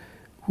person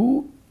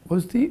who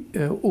was the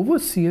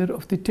overseer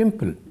of the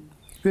temple,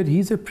 where he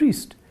is a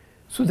priest.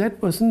 So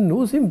that person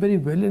knows him very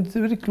well and is a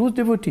very close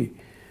devotee.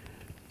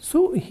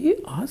 So he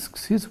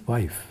asks his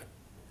wife,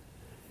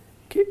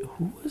 okay,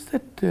 who was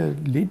that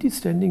lady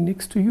standing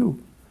next to you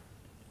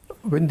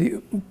when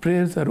the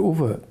prayers are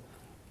over?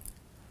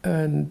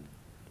 And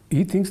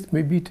he thinks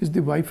maybe it is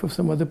the wife of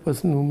some other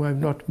person whom I have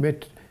not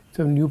met,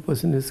 some new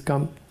person has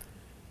come.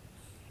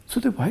 So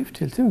the wife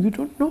tells him, you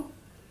don't know?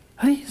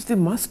 He is the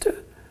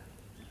master.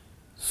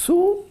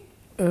 So,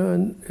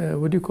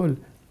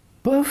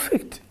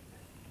 perfect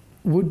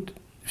would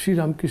Sri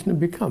Ramakrishna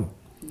become.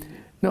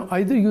 Now,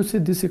 either you say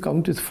this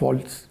account is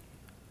false,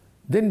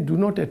 then do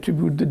not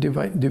attribute the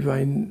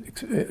divine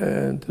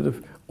sort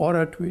of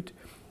aura to it,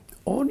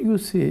 or you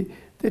say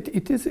that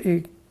it is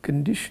a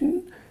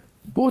condition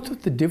both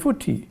of the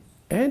devotee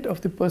and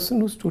of the person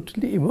who's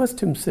totally immersed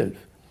himself.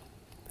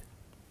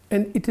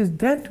 And it is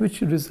that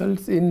which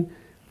results in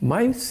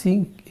my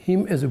seeing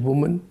him as a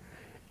woman,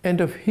 and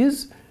of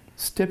his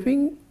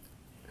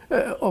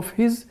of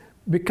his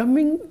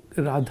becoming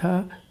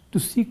Radha to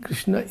see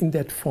Krishna in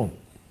that form.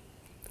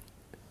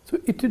 So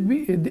it would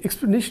be, the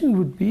explanation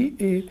would be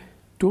a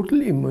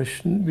total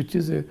immersion, which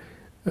is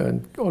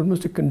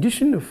almost a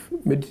condition of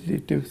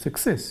meditative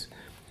success,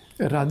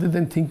 rather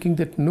than thinking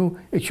that no,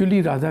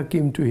 actually Radha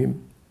came to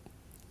him.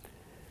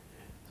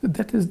 So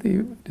that is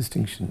the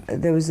distinction.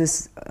 There was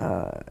this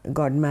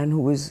godman who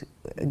was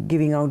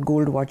giving out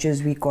gold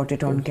watches. We caught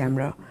it on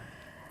camera.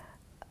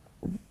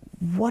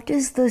 What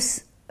is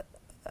this?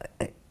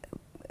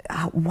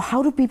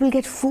 How do people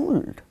get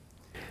fooled?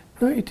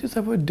 No, it is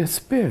our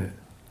despair.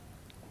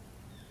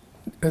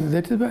 And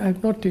that is why I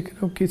have not taken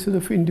up cases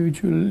of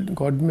individual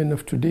godmen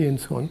of today and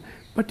so on.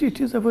 But it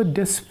is our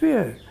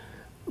despair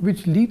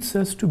which leads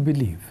us to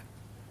believe.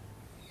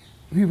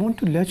 We want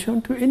to latch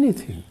on to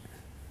anything.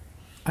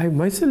 I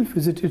myself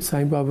visited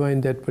Sai Baba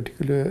in that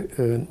particular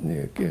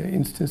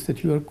instance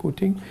that you are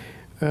quoting,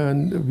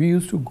 and we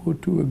used to go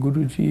to a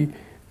Guruji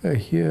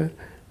here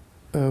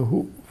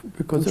who,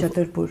 because of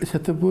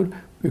Chhatarpur,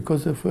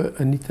 because of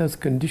Anita's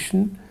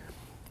condition,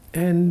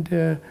 and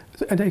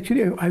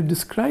actually I've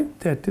described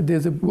that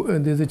there's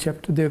a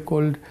chapter there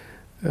called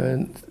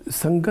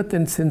Sangat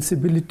and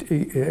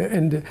Sensibility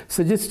and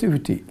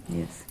Suggestivity.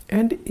 Yes.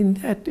 And in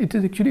that it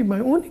is actually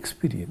my own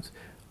experience.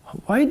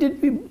 Why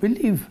did we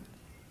believe?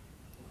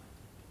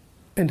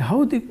 And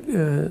how the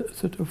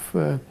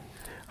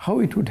how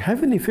it would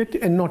have an effect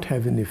and not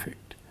have an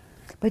effect.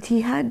 But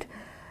he had,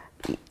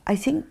 I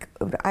think,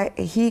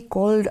 he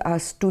called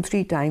us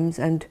 2-3 times,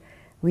 and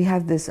we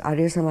have this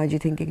Arya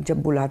Samaji thinking,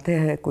 jab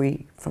bulate hai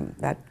koi, from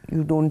that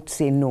you don't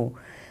say no.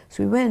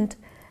 So we went,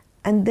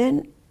 and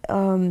then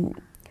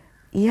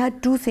he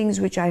had 2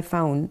 things which I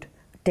found,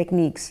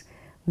 techniques,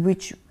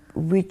 which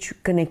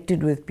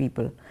connected with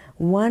people.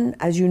 One,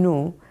 as you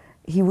know,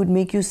 he would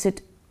make you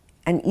sit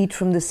and eat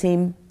from the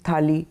same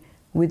thali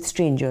with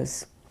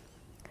strangers,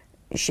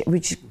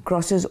 which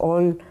crosses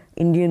all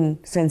Indian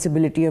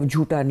sensibility of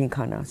jhoota nahi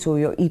khana. So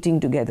you're eating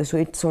together, so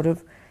it sort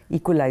of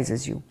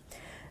equalizes you.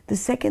 The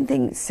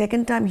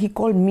second time he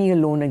called me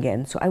alone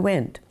again, so I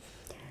went,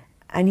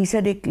 and he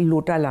said ek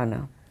lota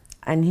lana,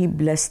 and he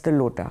blessed the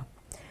lota.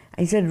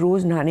 He said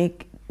roz nahane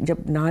jab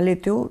naha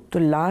lete ho to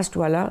last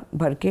wala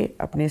bhar ke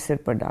apne sir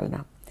par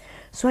dalna.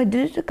 So I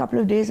did it a couple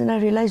of days, and I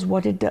realized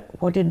what it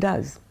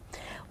does.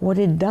 What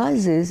it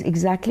does is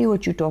exactly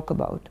what you talk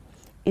about,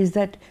 is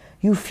that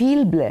you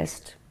feel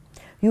blessed,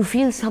 you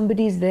feel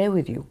somebody is there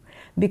with you,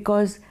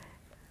 because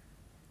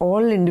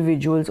all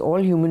individuals,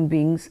 all human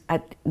beings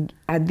at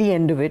the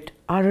end of it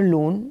are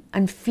alone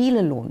and feel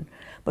alone.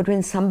 But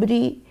when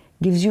somebody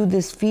gives you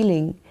this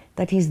feeling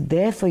that he's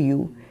there for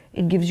you,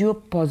 it gives you a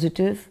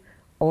positive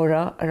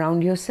aura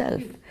around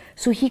yourself.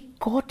 So he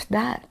caught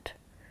that.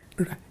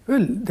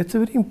 Well, that's a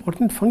very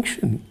important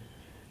function.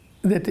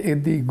 that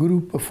the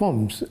Guru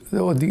performs,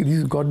 or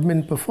these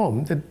godmen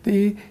perform, that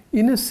they,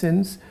 in a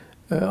sense,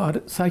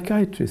 are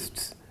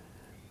psychiatrists.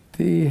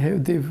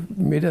 They've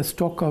made a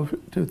stock of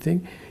the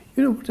thing.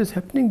 You know, what is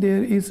happening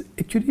there is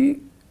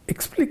actually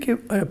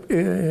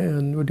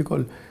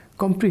explicable,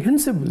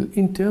 comprehensible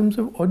in terms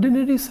of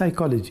ordinary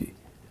psychology.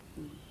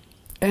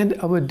 And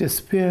our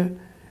despair,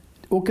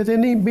 वो कहते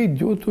नहीं भाई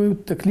जो तुम्हें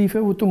तकलीफ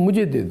है वो तुम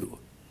मुझे दे दो.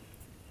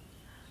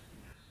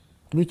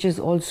 Which is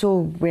also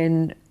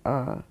when,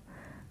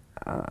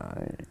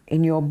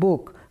 in your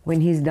book,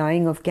 when he's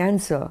dying of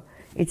cancer,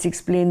 it's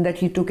explained that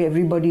he took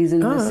everybody's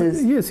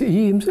illnesses. Yes,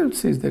 he himself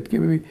says that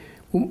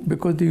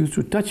because they used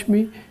to touch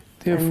me,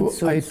 therefore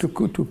so I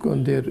took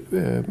on their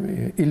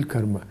ill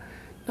karma.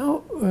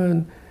 Now,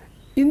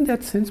 in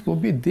that sense,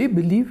 Bobby, they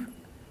believe,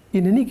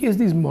 in any case,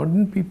 these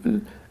modern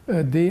people,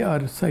 they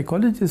are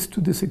psychologists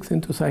to this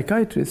extent, or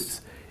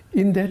psychiatrists,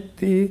 in that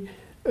they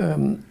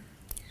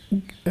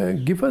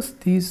give us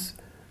these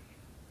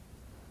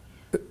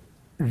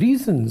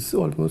reasons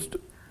almost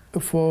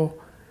for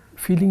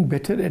feeling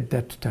better at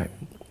that time.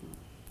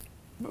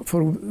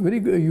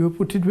 You have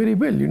put it very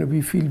well. You know,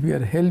 we feel we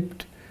are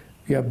helped,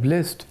 we are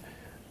blessed.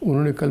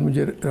 उन्होंने कल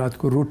मुझे रात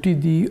को रोटी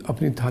दी,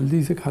 अपनी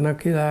थाली से खाना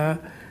खिलाया.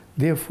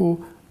 Therefore,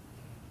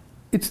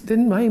 it's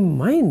then my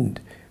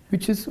mind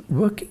which is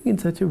working in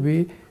such a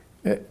way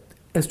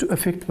as to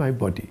affect my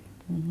body.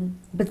 Mm-hmm.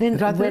 But then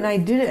when I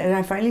did it, and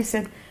I finally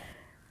said,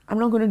 I'm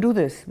not going to do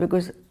this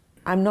because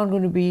I'm not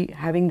going to be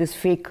having this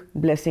fake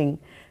blessing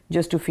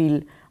just to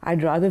feel.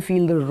 I'd rather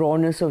feel the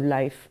rawness of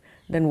life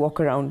than walk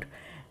around.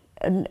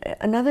 And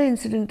another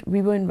incident,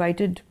 we were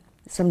invited,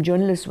 some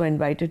journalists were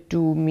invited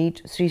to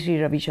meet Sri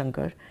Sri Ravi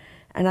Shankar,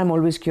 and I'm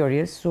always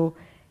curious. So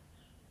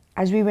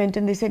as we went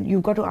in, they said,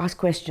 you've got to ask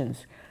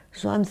questions.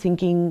 So I'm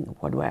thinking,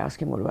 what do I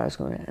ask him, what do I ask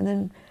him? And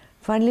then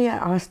finally I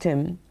asked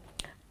him,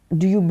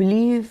 do you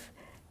believe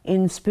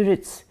in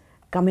spirits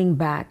coming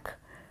back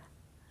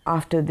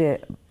after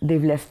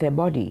they've left their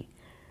body?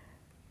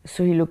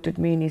 So he looked at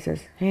me and he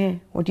says, hey,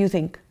 what do you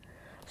think?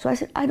 So I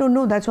said, I don't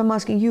know, that's why I'm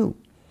asking you.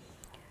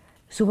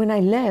 So when I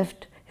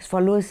left, his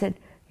followers said,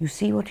 you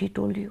see what he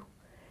told you?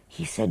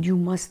 He said, you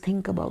must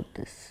think about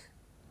this.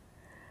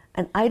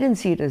 And I didn't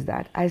see it as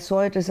that. I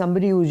saw it as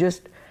somebody who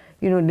just,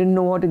 didn't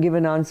know how to give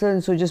an answer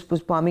and so just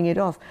was palming it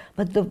off.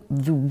 But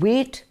the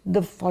weight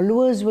the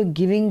followers were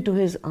giving to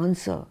his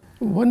answer.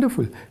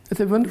 Wonderful.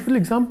 That's a wonderful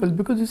example,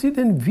 because you see,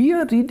 then we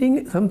are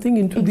reading something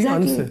into the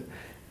answer.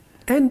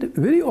 And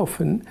very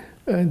often,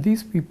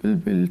 these people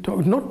will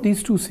talk, not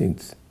these two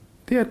saints,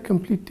 they are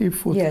completely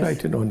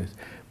forthright and honest.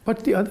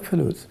 But the other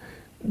fellows,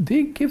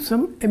 they give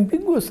some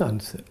ambiguous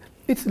answer.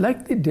 It's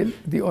like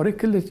the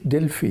oracle at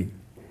Delphi.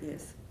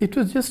 Yes. It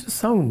was just a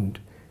sound,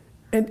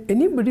 and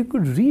anybody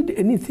could read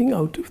anything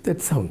out of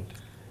that sound.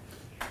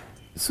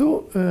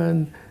 So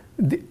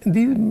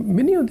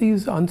many of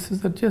these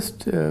answers are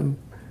just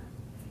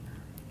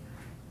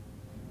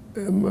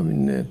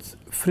it's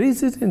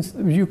phrases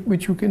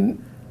which you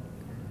can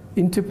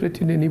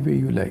interpret in any way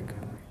you like.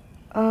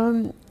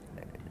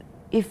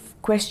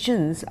 If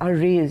questions are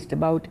raised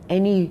about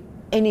any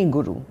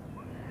guru,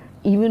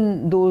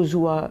 even those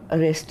who are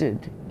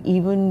arrested,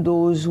 even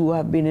those who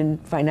have been in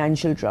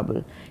financial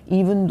trouble,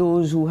 even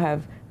those who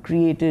have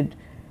created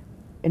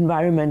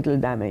environmental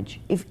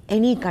damage, if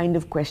any kind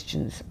of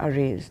questions are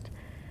raised,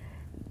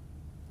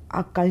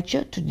 our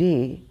culture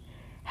today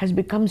has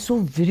become so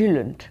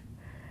virulent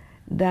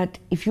that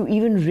if you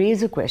even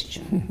raise a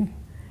question,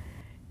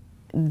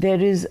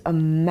 there is a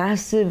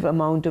massive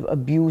amount of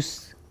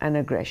abuse and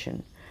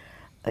aggression.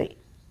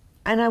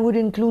 And I would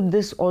include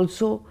this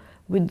also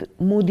with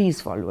Modi's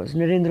followers,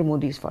 Narendra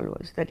Modi's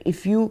followers, that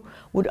if you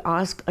would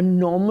ask a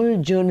normal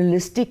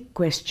journalistic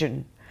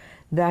question,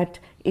 that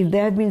if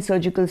there have been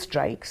surgical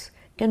strikes,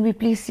 can we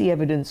please see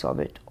evidence of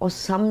it, or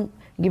some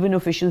given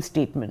official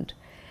statement,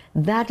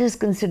 that is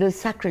considered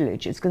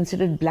sacrilege, it's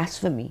considered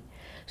blasphemy.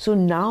 So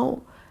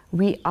now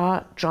we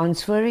are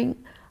transferring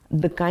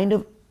the kind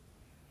of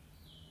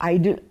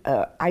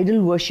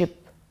idol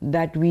worship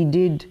that we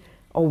did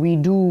or we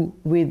do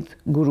with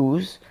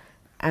gurus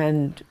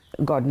and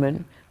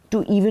godmen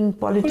to even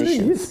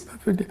politicians. Yes,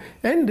 perfect.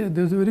 And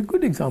there's a very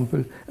good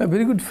example, a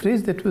very good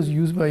phrase that was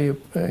used by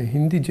a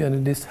Hindi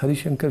journalist,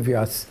 Harishankar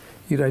Vyas.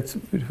 He writes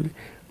beautifully.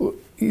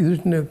 He's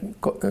written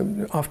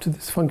after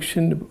this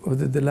function of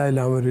the Dalai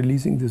Lama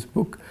releasing this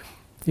book,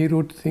 he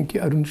wrote, think,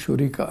 Arun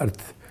Shourie ka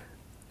arth.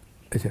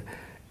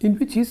 In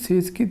which he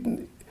says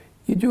कि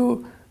ये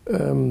जो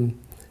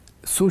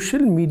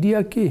social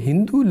media के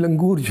हिंदू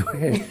लंगूर जो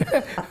हैं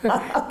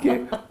कि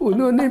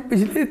उन्होंने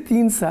पिछले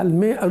 3 साल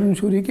में अरुण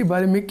शौरी के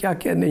बारे में क्या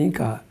क्या नहीं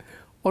कहा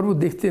और वो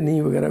देखते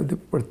नहीं वगैरह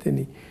पढ़ते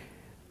नहीं.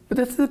 But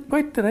that's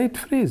quite the right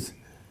phrase.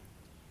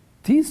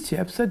 These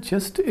chaps are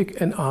just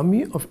an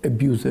army of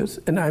abusers,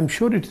 and I'm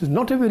sure it is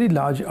not a very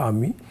large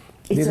army.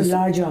 It's a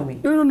large army.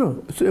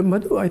 No. So,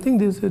 Madhu, I think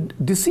there's a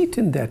deceit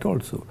in that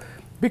also,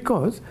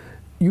 because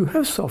you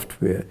have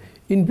software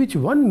in which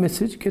one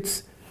message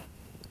gets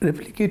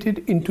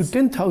replicated into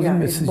 10,000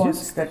 messages. It's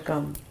bots that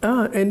come.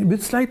 And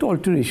with slight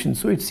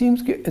alterations. So it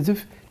seems as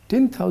if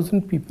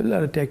 10,000 people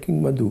are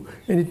attacking Madhu,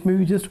 and it may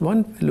be just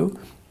one fellow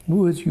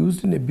who has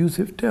used an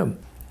abusive term.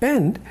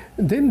 And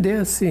then they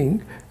are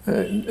saying,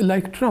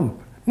 like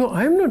Trump. No,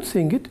 I am not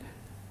saying it.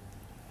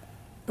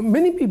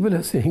 Many people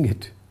are saying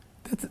it.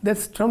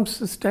 That's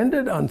Trump's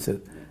standard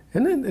answer.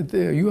 And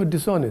you are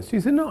dishonest. He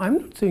said, no, I'm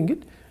not saying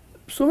it.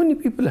 So many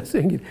people are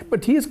saying it.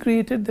 But he has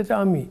created that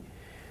army.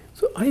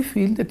 So I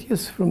feel that,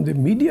 yes, from the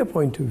media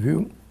point of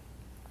view,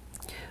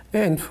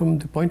 and from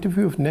the point of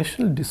view of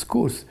national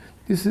discourse,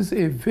 this is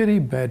a very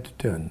bad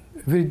turn,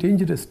 a very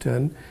dangerous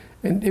turn,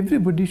 and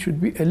everybody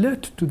should be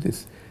alert to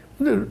this.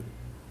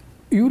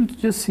 You'll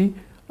just see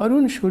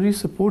Arun Shourie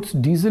supports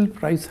diesel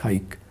price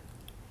hike.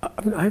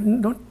 I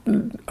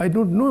mean, I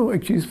don't know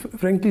actually,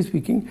 frankly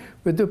speaking,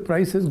 whether the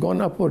price has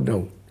gone up or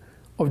down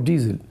of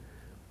diesel.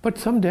 But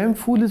some damn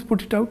fool has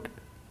put it out.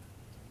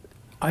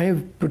 I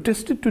have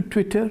protested to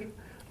Twitter.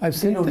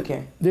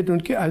 They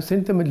don't care. I've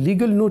sent them a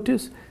legal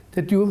notice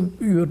that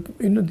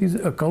these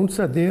accounts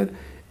are there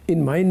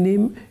in my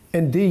name,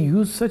 and they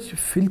use such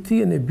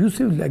filthy and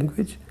abusive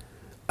language.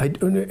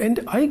 And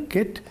I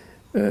get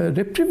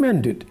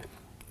reprimanded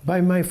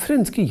by my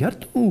friends कि यार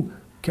तुम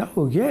क्या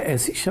हो गया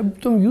ऐसी शब्द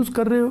तुम use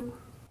कर रहे हो?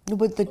 No,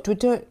 but the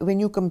Twitter, when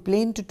you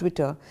complain to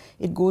Twitter,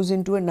 it goes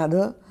into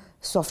another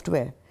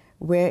software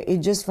where it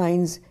just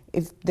finds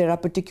if there are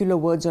particular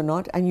words or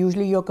not, and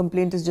usually your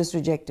complaint is just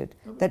rejected.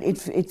 That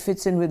it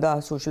fits in with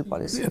our social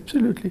policy.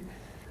 Absolutely.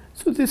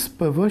 So this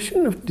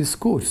perversion of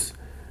discourse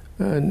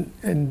and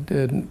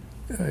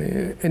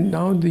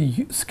now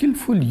the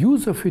skillful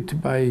use of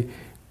it by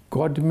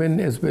godmen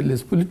as well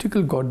as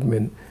political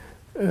godmen,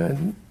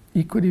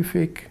 equally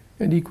fake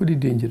and equally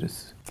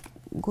dangerous.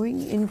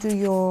 Going into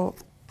your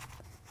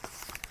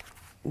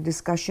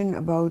discussion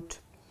about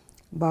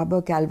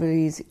Barbara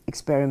Calverley's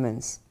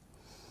experiments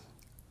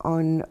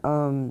on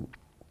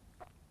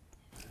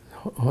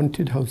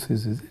haunted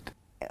houses, is it?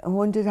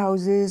 Haunted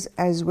houses,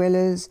 as well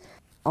as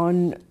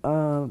on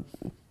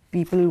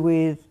people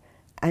with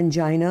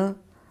angina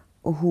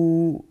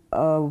who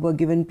were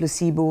given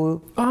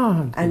placebo,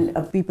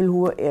 and people who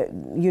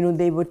were,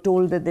 they were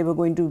told that they were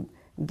going to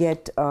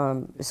get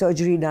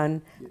surgery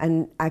done,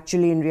 and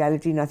actually in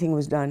reality nothing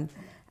was done.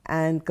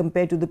 And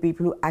compared to the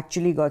people who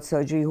actually got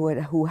surgery,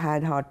 who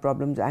had heart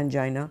problems,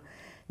 angina,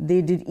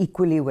 they did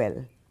equally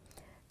well.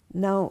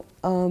 Now,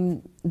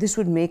 this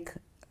would make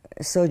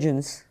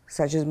surgeons,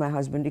 such as my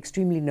husband,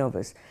 extremely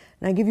nervous.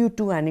 And I give you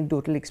two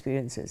anecdotal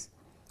experiences.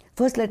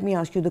 First, let me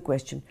ask you the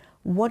question.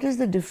 What is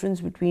the difference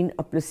between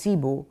a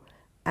placebo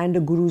and a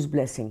guru's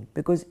blessing?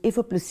 Because if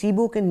a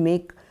placebo can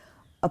make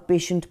a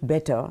patient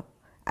better,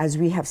 as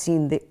we have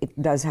seen that it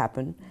does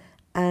happen,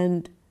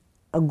 and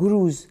a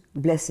guru's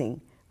blessing,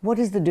 what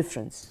is the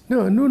difference?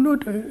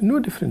 No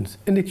difference.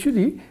 And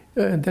actually,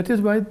 that is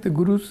why the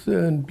guru's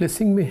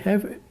blessing may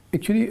have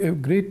actually a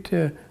great,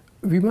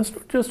 we must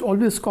not just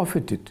always scoff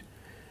at it,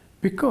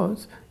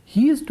 because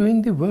he is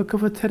doing the work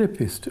of a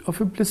therapist, of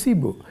a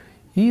placebo.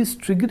 He is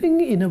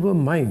triggering in our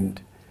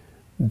mind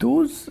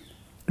those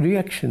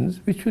reactions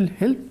which will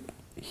help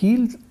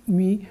heal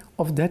me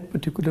of that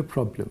particular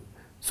problem.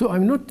 So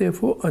I'm not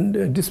therefore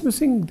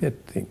dismissing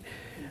that thing.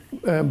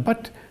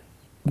 But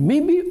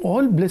maybe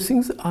all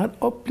blessings are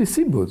of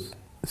placebos.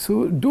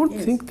 So don't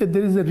think that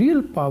there is a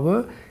real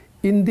power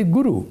in the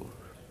guru.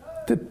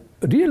 The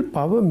real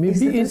power may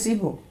be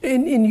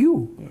in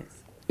you. Yes.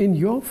 In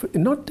your,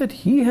 not that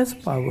he has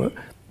power,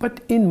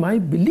 but in my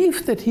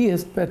belief that he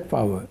has that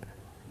power,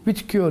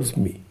 which cures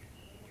me.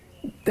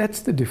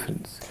 That's the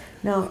difference.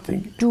 Now,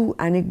 two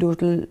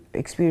anecdotal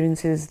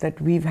experiences that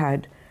we've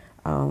had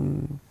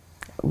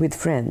with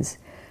friends.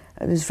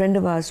 There's a friend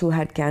of ours who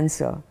had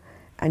cancer,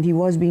 and he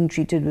was being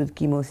treated with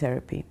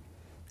chemotherapy.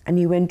 And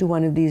he went to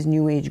one of these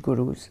new age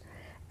gurus.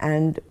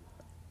 And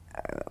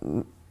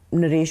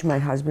Naresh, my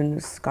husband,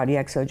 is a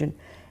cardiac surgeon,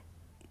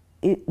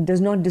 it does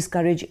not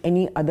discourage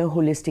any other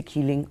holistic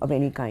healing of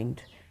any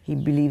kind. He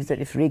believes that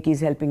if Reiki is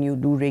helping you,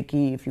 do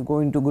Reiki. If you go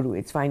into Guru,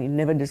 it's fine. He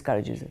never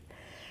discourages it.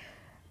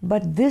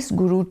 But this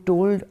Guru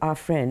told our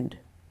friend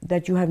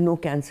that you have no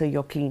cancer,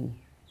 you're clean.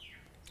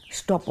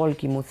 Stop all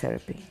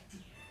chemotherapy.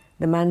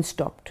 The man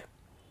stopped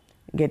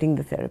getting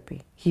the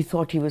therapy. He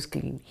thought he was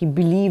clean. He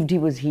believed he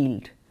was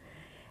healed.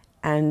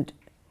 And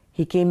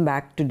he came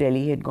back to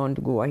Delhi. He had gone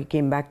to Goa. He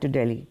came back to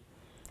Delhi.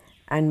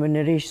 And when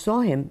Naresh saw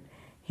him,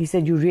 he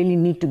said, you really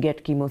need to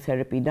get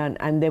chemotherapy done.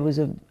 And there was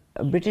a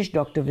British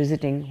doctor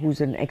visiting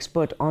who's an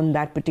expert on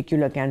that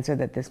particular cancer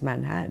that this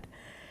man had.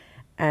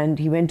 And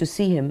he went to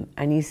see him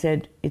and he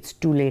said, it's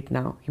too late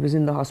now. He was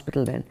in the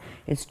hospital then.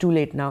 It's too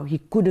late now. He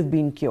could have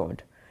been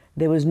cured.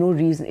 There was no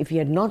reason. If he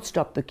had not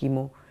stopped the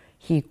chemo,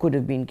 he could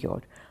have been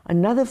cured.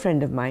 Another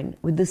friend of mine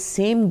with the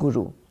same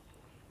guru,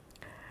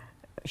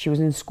 she was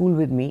in school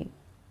with me.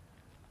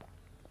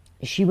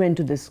 She went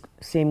to this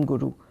same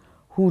guru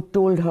who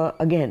told her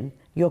again,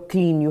 you're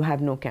clean, you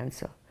have no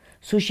cancer.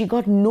 So she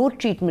got no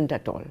treatment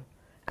at all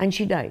and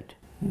she died.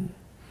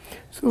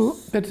 So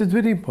that is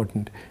very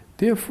important.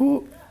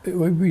 Therefore,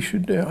 we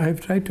should, I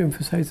have tried to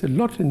emphasize a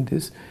lot in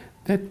this,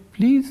 that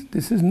please,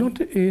 this is not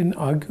an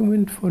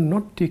argument for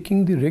not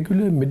taking the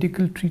regular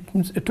medical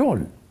treatments at all.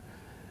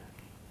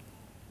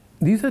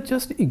 These are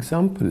just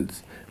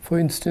examples. For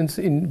instance,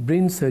 in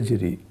brain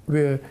surgery,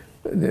 where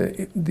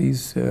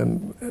these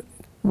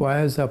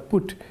wires are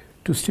put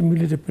to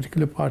stimulate a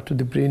particular part of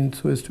the brain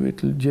so as to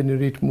it will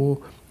generate more,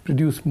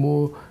 produce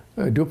more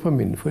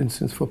dopamine, for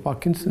instance, for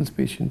Parkinson's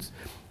patients.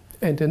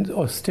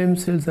 Or stem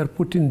cells are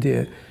put in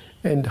there,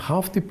 and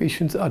half the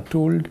patients are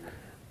told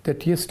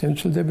that yes, stem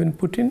cells have been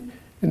put in,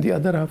 and the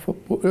other half,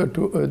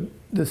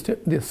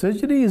 the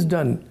surgery is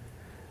done.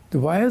 The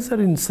wires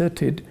are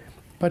inserted,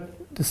 but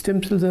the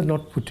stem cells are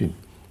not put in.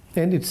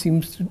 And it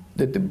seems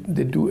that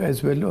they do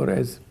as well or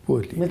as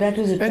poorly. But that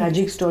was a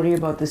tragic story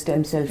about the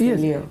stem cell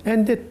failure. Yes,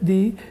 and that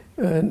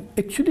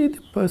actually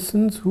the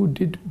persons who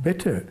did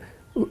better,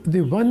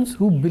 the ones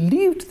who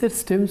believed that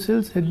stem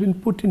cells had been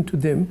put into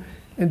them,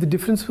 and the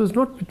difference was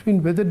not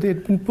between whether they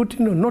had been put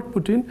in or not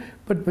put in,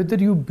 but whether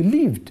you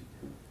believed.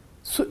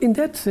 So in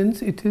that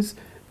sense, it is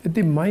that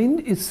the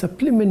mind is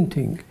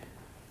supplementing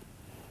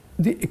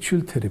the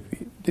actual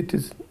therapy.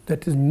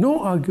 That is no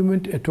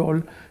argument at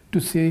all to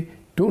say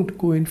don't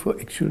go in for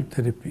actual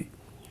therapy,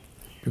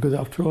 because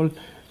after all,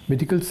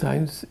 medical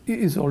science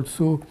is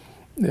also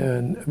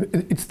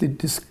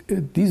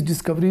these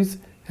discoveries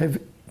have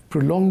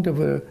prolonged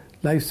our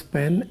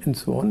lifespan and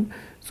so on.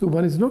 So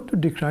one is not to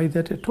decry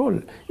that at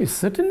all. It's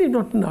certainly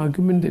not an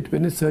argument that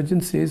when a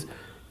surgeon says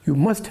you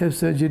must have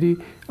surgery,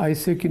 I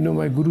say,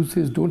 my guru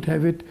says don't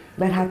have it.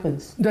 That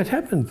happens. That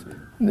happens.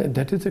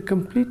 That is a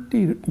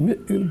completely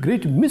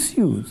great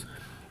misuse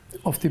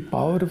of the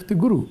power of the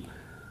guru.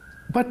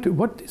 But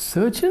what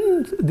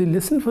the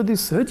lesson for the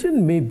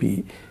surgeon may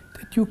be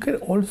that you can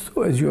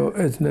also, as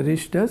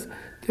Naresh does,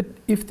 that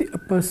if a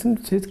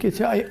person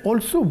says, I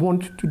also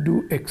want to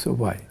do X or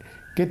Y,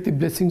 get the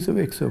blessings of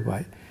X or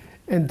Y,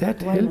 and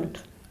that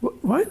helps.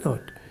 Why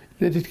not?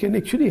 That it can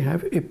actually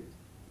have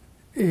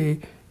a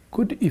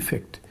good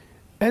effect.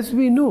 As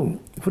we know,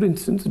 for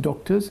instance,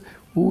 doctors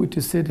who it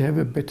is said have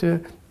a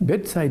better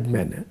bedside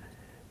manner,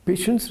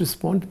 patients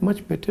respond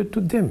much better to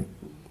them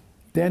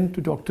than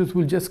to doctors who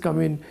will just come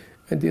in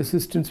and the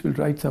assistants will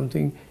write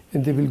something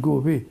and they will go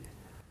away.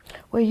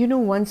 Well,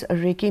 once a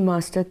Reiki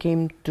master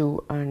came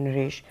to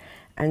Naresh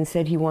and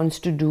said he wants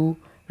to do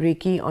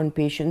Reiki on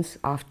patients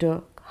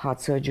after heart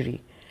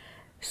surgery.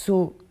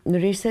 So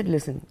Naresh said,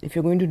 listen, if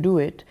you're going to do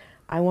it,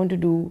 I want to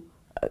do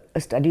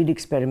a studied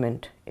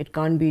experiment. It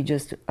can't be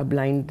just a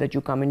blind that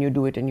you come and you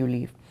do it and you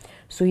leave.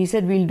 So he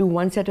said, we'll do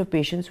one set of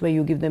patients where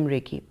you give them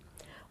Reiki,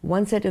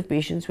 one set of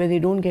patients where they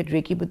don't get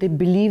Reiki but they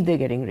believe they're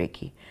getting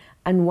Reiki,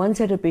 and one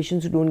set of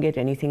patients who don't get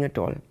anything at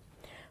all.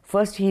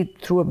 First he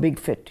threw a big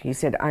fit. He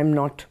said, I'm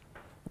not,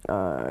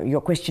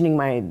 you're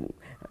questioning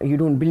you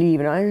don't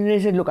believe. And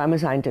they said, look, I'm a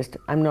scientist.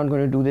 I'm not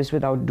going to do this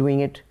without doing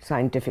it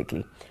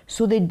scientifically.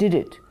 So they did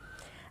it.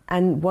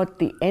 And what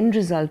the end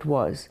result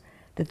was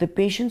that the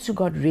patients who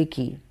got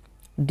Reiki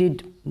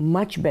did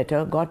much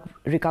better,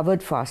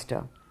 recovered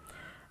faster.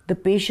 The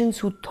patients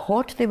who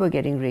thought they were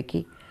getting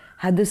Reiki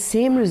had the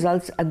same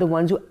results as the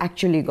ones who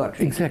actually got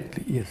Reiki.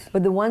 Exactly, yes.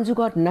 But the ones who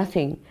got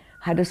nothing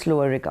had a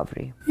slower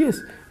recovery. Yes,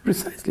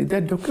 precisely.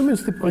 That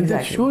documents the point.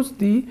 Exactly. That shows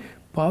the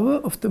power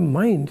of the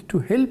mind to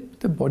help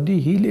the body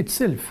heal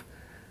itself,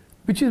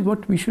 which is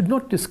what we should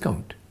not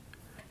discount.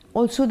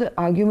 Also, the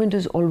argument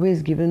is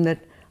always given that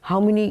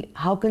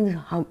how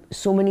can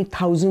so many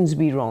thousands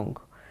be wrong?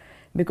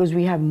 Because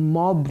we have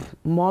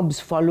mobs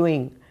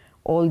following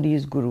all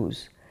these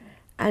gurus.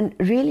 And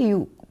really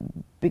you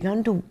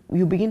begin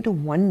to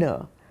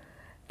wonder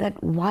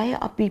that why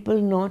are people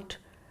not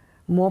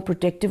more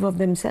protective of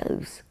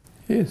themselves?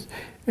 Yes,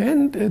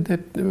 and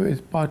that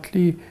is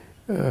partly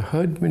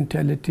herd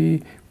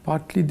mentality,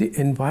 partly the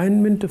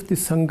environment of the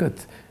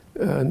Sangat,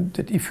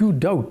 that if you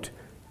doubt,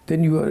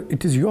 then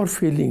it is your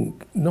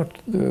failing, not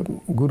the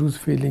guru's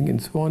failing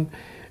and so on.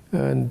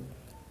 And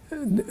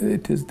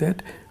it is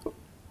that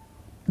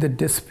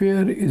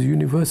despair is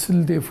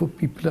universal, therefore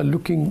people are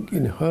looking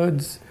in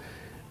herds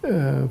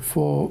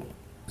for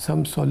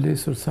some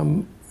solace or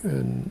some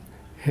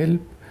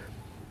help.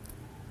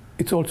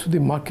 It's also the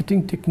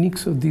marketing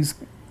techniques of these.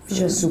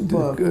 Just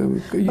superb.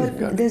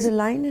 But there's a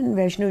line in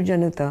Vaishnav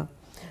Janata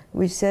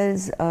which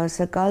says,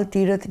 Sakal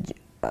Tirath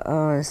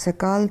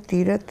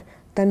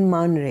Tan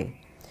Man Re.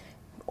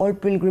 All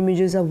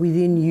pilgrimages are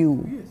within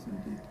you. Yes,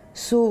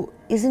 so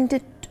isn't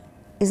it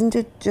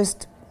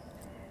just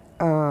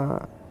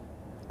a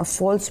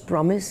false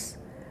promise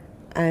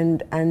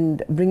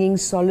and bringing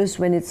solace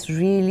when it's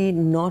really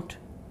not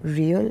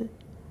real?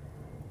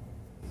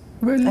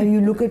 Well, and you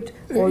look at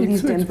all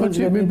these temples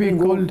where people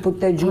go put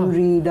their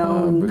jewelry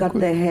down, cut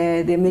their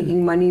hair, they're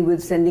making money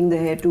with sending the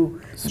hair to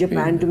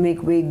Japan to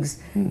make wigs.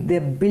 They're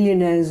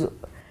billionaires,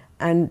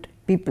 and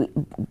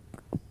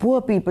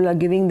poor people are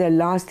giving their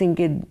last thing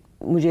कि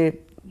मुझे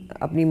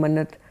अपनी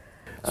मन्नत.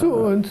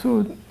 So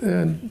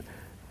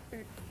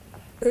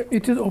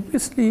it is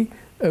obviously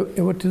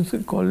what is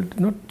called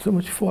not so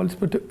much false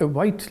but a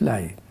white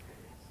lie,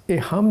 a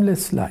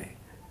harmless lie,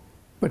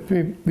 but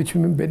which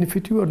may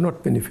benefit you or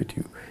not benefit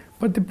you.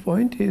 But the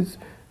point is,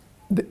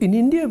 in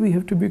India we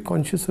have to be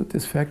conscious of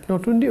this fact,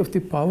 not only of the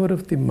power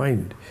of the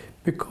mind,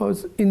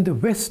 because in the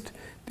West,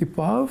 the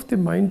power of the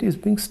mind is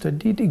being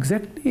studied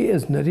exactly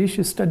as Naresh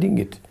is studying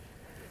it,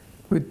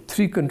 with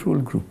 3 control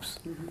groups.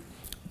 Mm-hmm.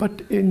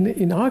 But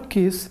in our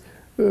case,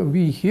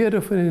 we hear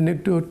of an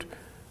anecdote.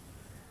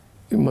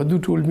 Madhu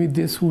told me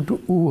this,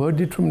 who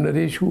heard it from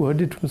Naresh, who heard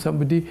it from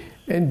somebody,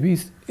 and we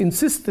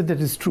insist that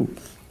is true.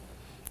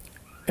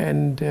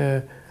 And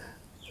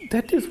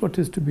that is what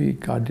is to be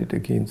guarded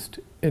against.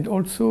 And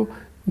also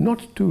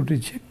not to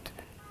reject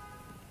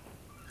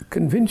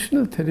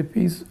conventional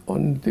therapies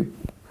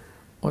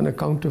on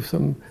account of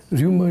some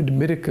rumored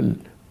miracle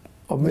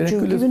or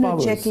miraculous powers. You've given a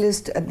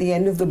checklist at the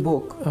end of the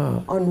book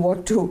on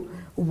what to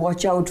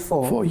watch out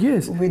for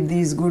yes. with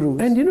these gurus.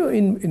 And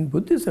in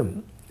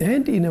Buddhism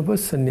and in our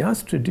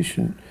sannyas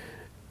tradition,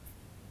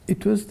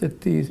 it was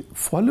that the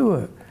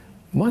follower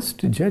must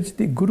judge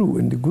the guru,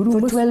 and the guru for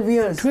must 12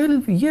 years.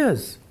 12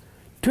 years.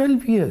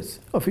 12 years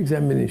of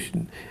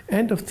examination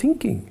and of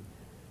thinking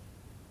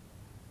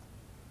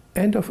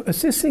and of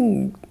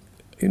assessing.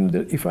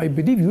 If I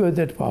believe you have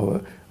that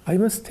power, I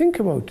must think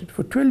about it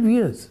for 12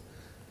 years.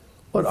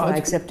 Or before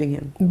accepting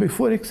him.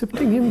 Before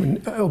accepting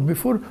him, or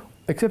before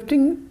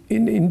accepting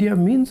in India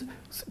means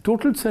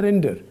total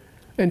surrender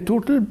and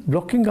total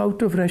blocking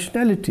out of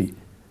rationality.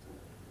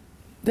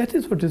 That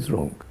is what is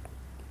wrong.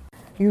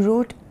 You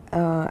wrote,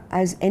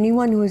 as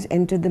anyone who has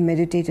entered the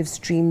meditative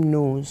stream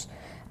knows,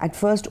 at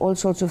first all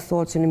sorts of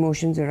thoughts and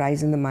emotions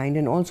arise in the mind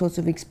and all sorts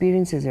of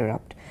experiences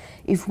erupt.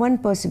 If one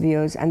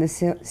perseveres, and the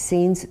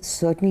saints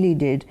certainly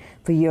did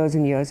for years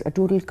and years, a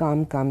total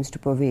calm comes to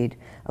pervade.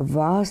 A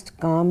vast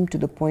calm to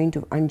the point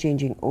of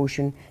unchanging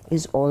ocean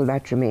is all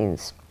that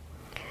remains.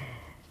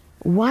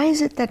 Why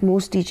is it that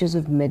most teachers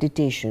of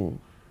meditation,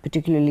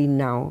 particularly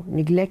now,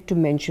 neglect to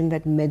mention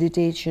that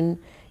meditation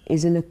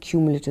is an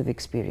accumulative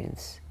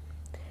experience?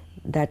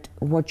 That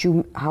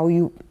how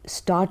you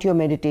start your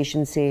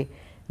meditation, say,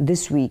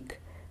 this week,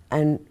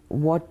 and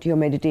what your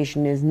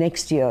meditation is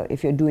next year,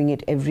 if you're doing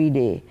it every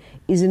day,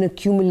 is an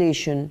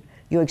accumulation.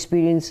 Your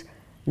experience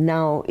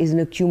now is an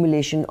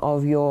accumulation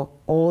of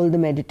all the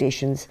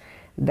meditations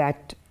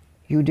that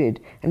you did.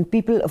 And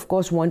people, of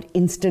course, want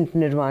instant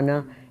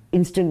nirvana,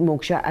 instant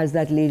moksha, as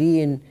that lady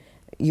in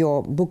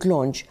your book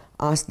launch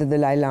asked the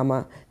Dalai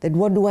Lama, that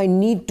what do I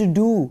need to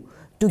do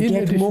to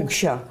get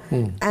moksha?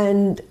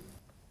 And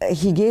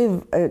he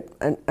gave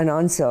an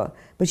answer,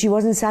 but she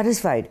wasn't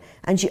satisfied.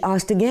 And she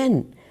asked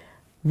again,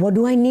 what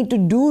do I need to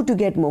do to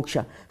get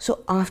moksha?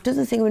 So after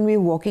the thing, when we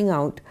were walking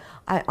out,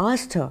 I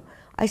asked her,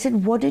 I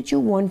said, what did you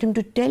want him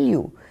to tell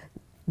you?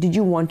 Did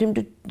you want him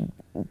to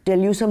tell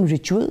you some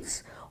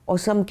rituals? Or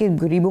some ke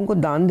garibon ko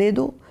daan de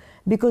do?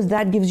 Because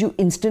that gives you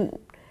instant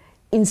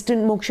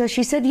moksha.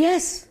 She said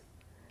yes.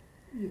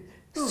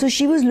 So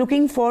she was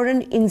looking for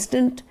an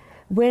instant,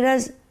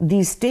 whereas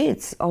these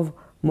states of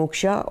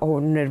moksha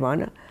or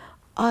nirvana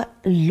are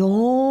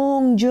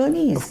long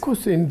journeys. Of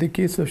course, in the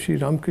case of Sri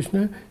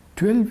Ramakrishna,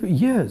 12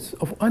 years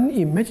of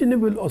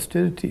unimaginable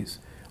austerities,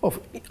 of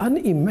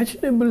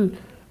unimaginable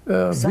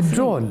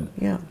withdrawal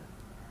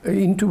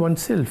into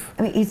oneself.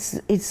 I mean,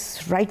 it's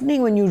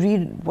frightening when you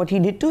read what he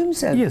did to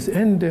himself. Yes,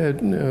 and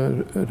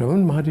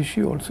Raman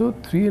Maharishi also,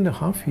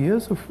 3.5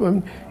 years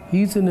of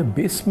he's in a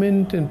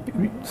basement and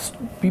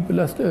people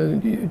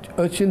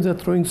urchins are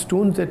throwing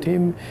stones at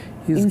him.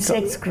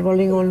 Insects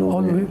crawling all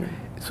over him.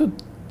 So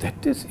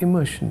that is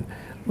immersion.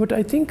 But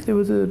I think there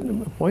was a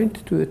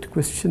point to that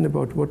question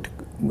about what.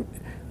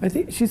 I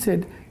think she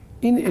said,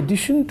 in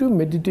addition to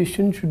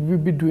meditation, should we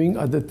be doing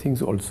other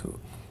things also?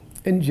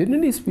 And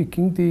generally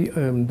speaking, the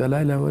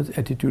Dalai Lama's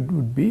attitude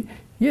would be,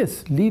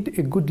 yes, lead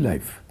a good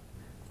life.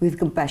 With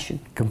compassion.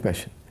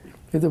 Compassion.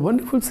 There's a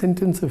wonderful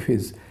sentence of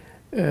his.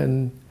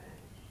 And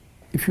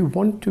if you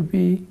want to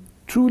be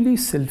truly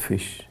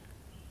selfish,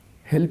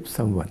 help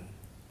someone.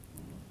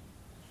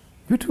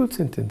 Beautiful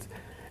sentence.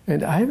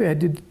 And I have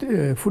added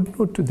a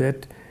footnote to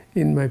that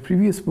in my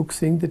previous book,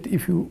 saying that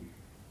if you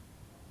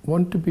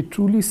want to be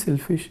truly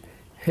selfish,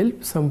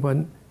 help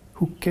someone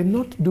who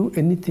cannot do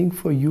anything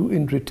for you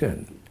in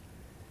return.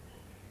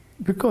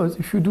 Because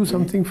if you do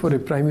something for a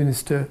prime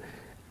minister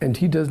and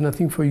he does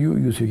nothing for you,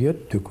 you say, यार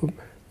देखो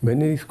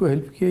मैंने इसको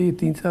help किया, ये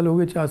 3 साल हो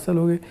गए, 4 साल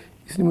हो गए,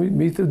 इसने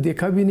मेरी तरफ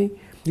देखा भी नहीं.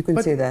 You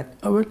can say that.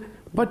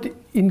 But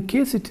in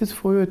case it is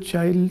for your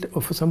child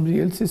or for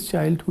somebody else's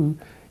child who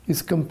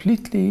is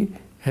completely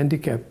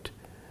handicapped,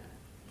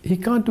 he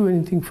can't do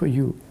anything for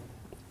you.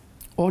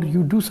 Or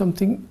you do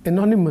something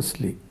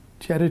anonymously,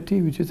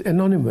 charity which is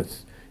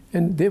anonymous,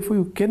 and therefore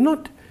you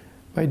cannot,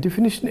 by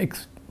definition,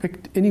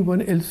 expect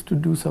anyone else to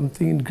do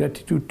something in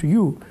gratitude to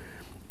you.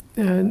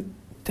 And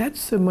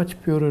that's a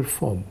much purer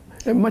form,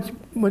 a much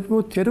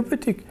more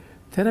therapeutic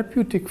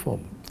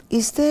form.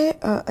 Is there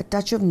a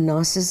touch of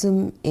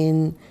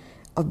narcissism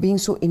of being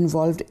so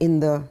involved in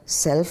the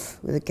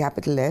self, with a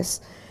capital S,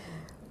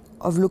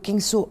 of looking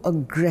so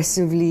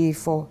aggressively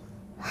for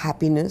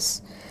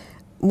happiness?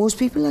 Most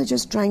people are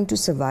just trying to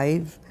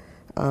survive,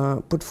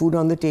 put food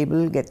on the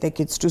table, get their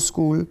kids to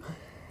school,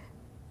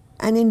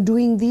 And in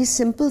doing these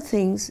simple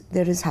things,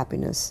 there is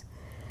happiness.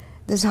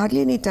 There's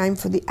hardly any time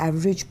for the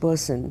average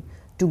person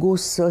to go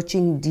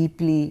searching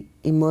deeply,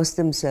 immerse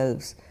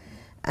themselves.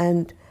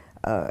 And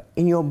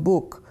in your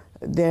book,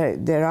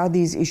 there are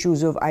these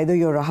issues of either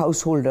you're a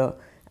householder,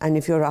 and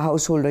if you're a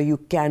householder, you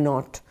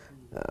cannot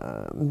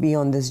be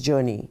on this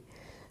journey.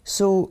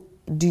 So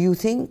do you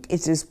think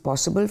it is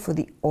possible for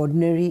the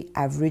ordinary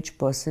average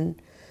person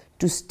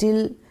to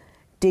still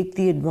take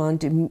the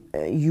advantage,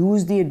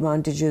 use the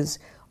advantages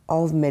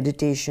of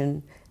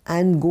meditation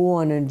and go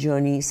on a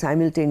journey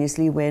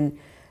simultaneously when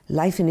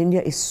life in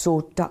India is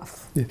so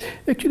tough? Yes.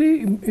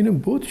 Actually,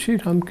 both Sri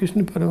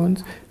Ramakrishna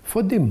Paramahansa,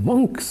 for the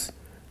monks,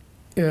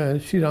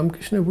 Sri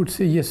Ramakrishna would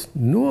say, yes,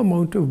 no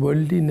amount of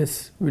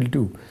worldliness will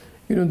do.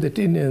 That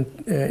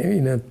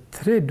in a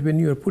thread, when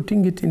you are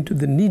putting it into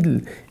the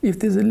needle, if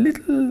there's a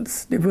little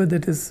sliver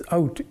that is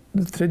out,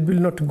 the thread will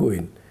not go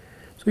in.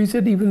 So he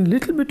said even a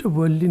little bit of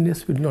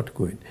worldliness will not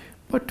go in.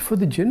 But for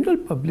the general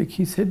public,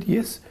 he said,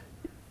 yes,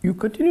 you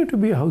continue to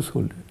be a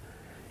householder.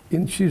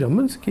 In Sri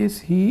Raman's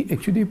case, he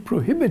actually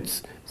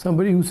prohibits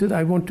somebody who says,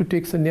 I want to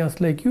take sannyas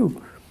like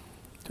you.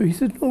 So he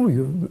said, no,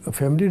 you have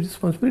family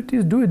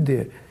responsibilities, do it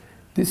there.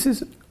 This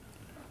is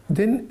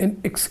then an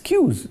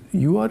excuse.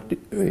 You are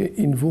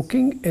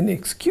invoking an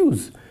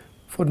excuse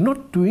for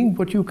not doing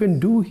what you can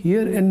do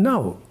here and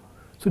now.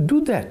 So do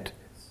that.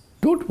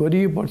 Don't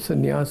worry about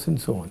sannyas and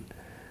so on.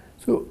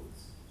 So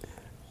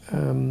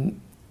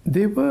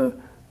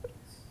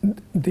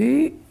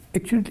they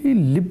actually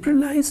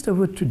liberalized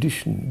our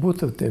tradition,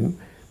 both of them,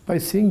 by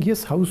saying,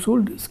 yes,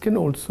 householders can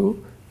also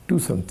do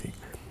something.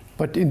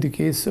 But in the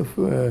case of,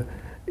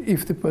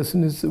 if the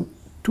person is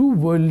too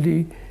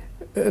worldly,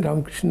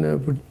 Ramakrishna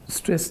would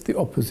stress the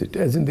opposite,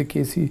 as in the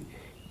case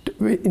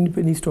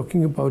when he's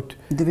talking about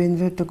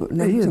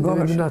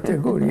Devendranath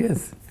Tagore.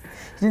 Yes.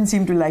 He didn't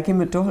seem to like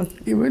him at all.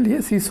 Well,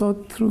 yes, he saw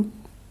through.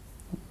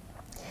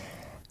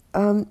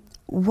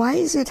 Why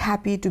is it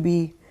happy to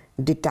be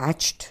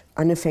detached,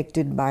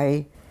 unaffected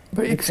by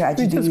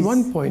tragedies? Just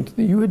one point.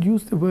 You had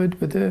used the word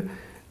whether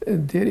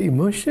their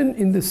immersion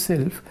in the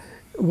self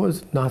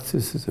was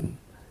narcissism.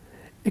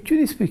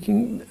 Actually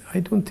speaking, I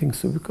don't think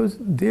so, because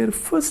their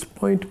first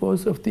point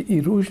was of the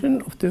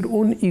erosion of their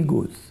own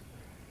egos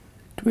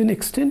to an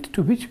extent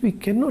to which we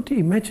cannot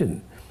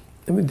imagine.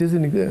 I mean, there's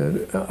an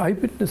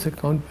eyewitness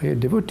account by a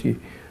devotee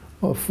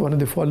of one of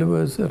the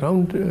followers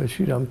around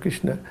Sri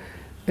Ramakrishna.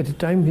 At the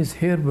time, his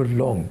hair were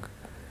long,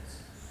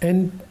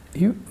 and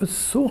he was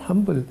so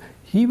humble.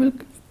 He will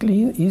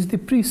clean. He's the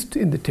priest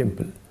in the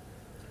temple.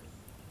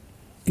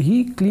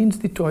 He cleans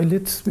the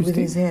toilets with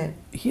his hair.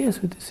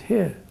 Yes, with his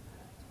hair.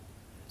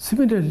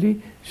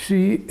 Similarly,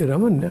 Sri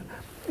Ramana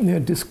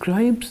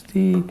describes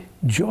the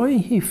joy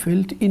he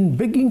felt in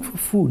begging for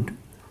food.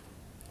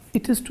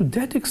 It is to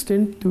that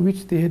extent to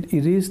which they had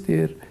erased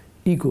their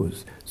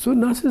egos. So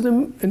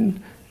narcissism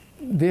and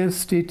their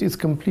state is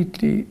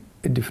completely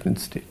a different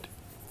state.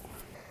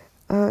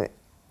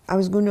 I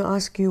was going to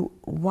ask you,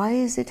 why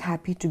is it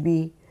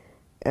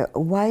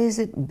why is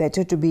it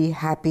better to be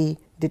happy,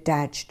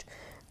 detached,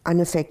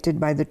 unaffected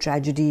by the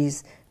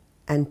tragedies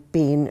and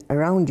pain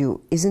around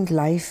you? Isn't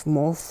life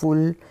more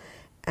full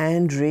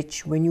and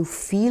rich when you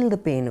feel the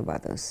pain of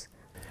others?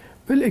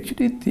 Well,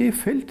 actually, they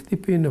felt the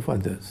pain of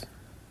others.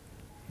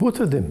 Both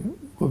of them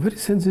were very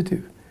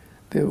sensitive.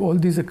 There are all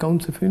these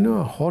accounts of,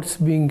 a horse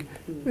being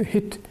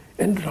hit,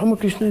 and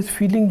Ramakrishna is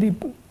feeling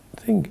the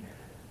thing.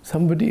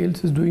 Somebody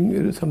else is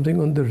doing something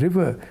on the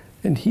river,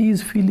 and he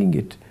is feeling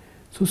it.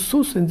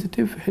 So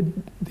sensitive had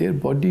their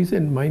bodies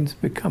and minds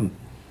become.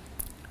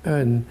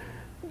 And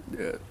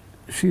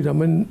Sri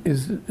Raman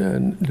is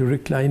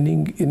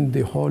reclining in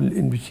the hall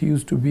in which he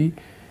used to be,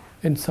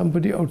 and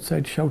somebody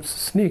outside shouts,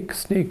 snake,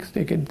 snake,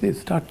 snake, and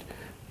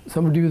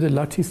somebody with a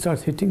lathi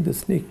starts hitting the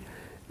snake.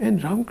 And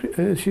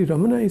Sri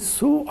Ramana is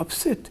so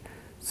upset,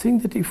 saying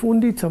that if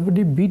only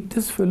somebody beat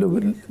this fellow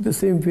the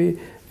same way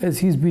as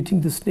he's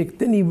beating the snake,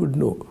 then he would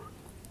know.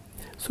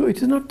 So it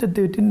is not that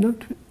they did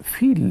not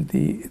feel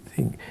the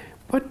thing,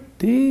 but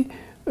they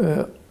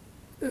were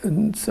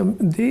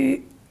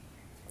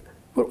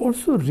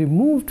also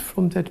removed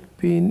from that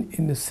pain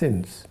in a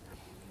sense.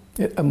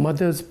 A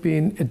mother's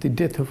pain at the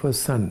death of her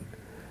son.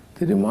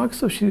 The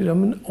remarks of Sri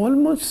Raman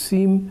almost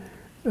seem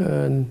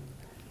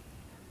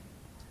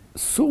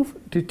so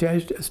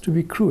detached as to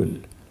be cruel,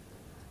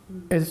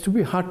 as to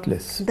be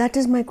heartless. That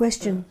is my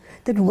question.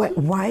 That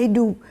why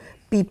do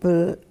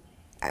people,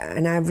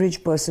 an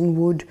average person,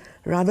 would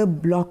rather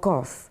block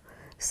off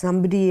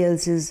somebody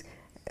else's,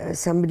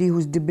 somebody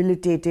who's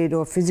debilitated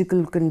or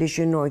physical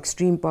condition or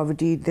extreme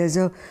poverty? There's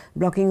a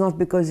blocking off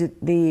because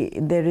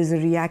there is a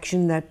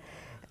reaction that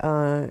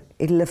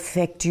it'll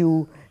affect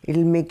you,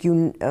 it'll make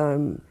you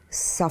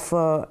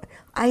suffer.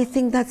 I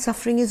think that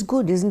suffering is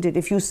good, isn't it?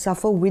 If you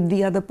suffer with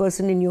the other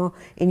person in your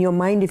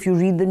mind, if you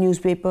read the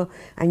newspaper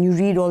and you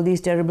read all these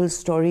terrible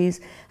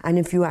stories, and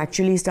if you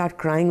actually start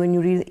crying when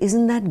you read,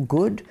 isn't that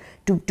good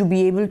to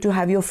be able to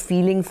have your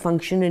feeling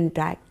function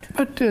intact?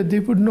 But they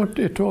would not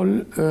at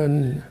all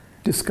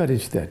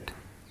discourage that.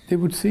 they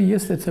would say,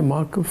 yes, that's a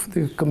mark of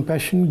the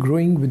compassion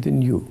growing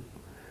within you.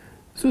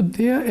 So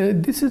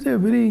this is a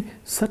very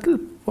subtle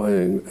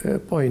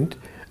point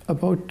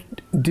about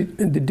the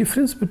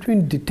difference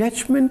between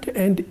detachment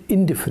and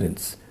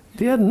indifference.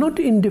 They are not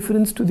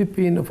indifferent to the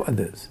pain of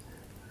others.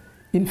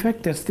 In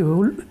fact, that's the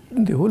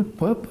whole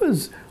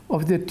purpose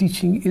of their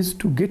teaching, is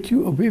to get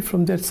you away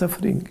from that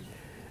suffering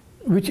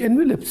which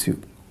envelops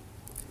you.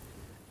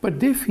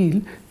 But they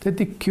feel that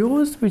the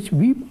cures which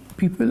we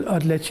people are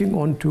latching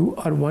onto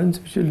are ones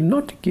which will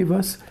not give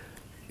us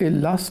a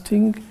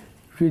lasting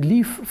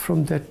relief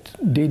from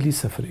that daily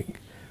suffering.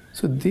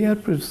 So they are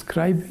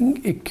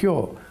prescribing a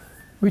cure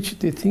which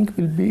they think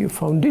will be a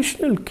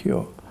foundational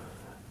cure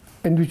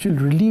and which will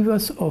relieve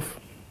us of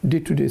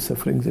day-to-day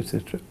sufferings,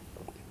 etc.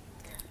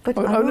 But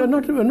or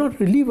not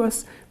relieve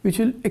us, which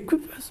will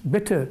equip us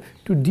better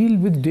to deal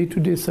with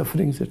day-to-day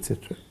sufferings,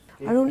 etc.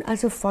 Arun,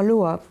 as a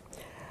follow-up,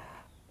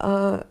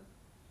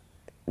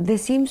 there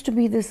seems to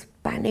be this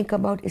panic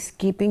about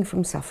escaping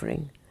from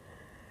suffering.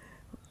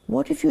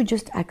 What if you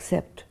just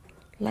accept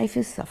life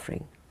is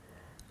suffering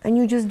and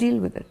you just deal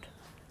with it?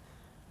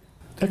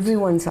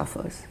 Everyone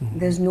suffers. Mm-hmm.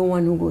 There's no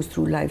one who goes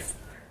through life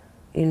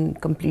in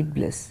complete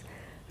bliss.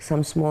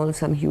 Some small,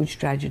 some huge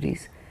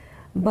tragedies.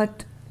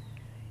 But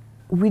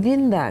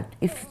within that,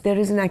 if there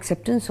is an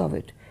acceptance of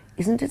it,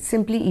 isn't it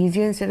simply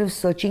easier instead of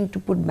searching to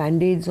put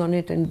band-aids on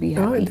it and be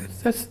happy?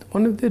 That's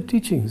one of their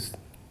teachings.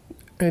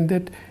 And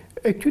that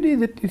actually,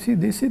 that you see,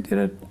 they say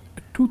there are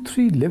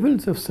 2-3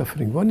 levels of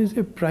suffering. One is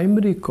a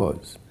primary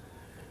cause.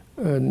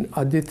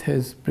 Adit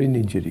has brain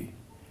injury.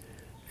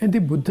 And the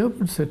Buddha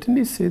would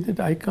certainly say that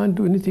I can't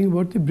do anything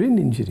about the brain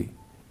injury.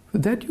 For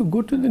that you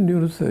go to the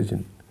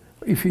neurosurgeon,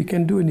 if he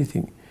can do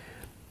anything.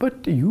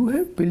 But you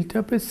have built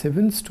up a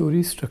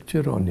 7-story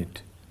structure on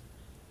it.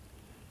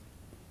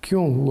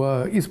 क्यों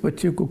हुआ, इस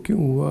बच्चे को क्यों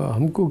हुआ,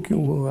 हमको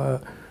क्यों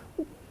हुआ,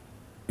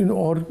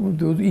 or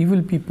those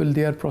evil people,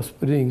 they are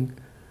prospering.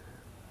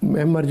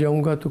 मैं मर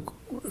जाऊंगा तो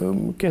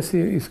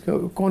कैसे इसका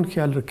कौन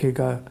ख्याल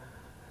रखेगा?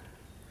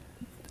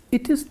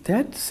 It is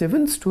that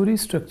 7-story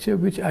structure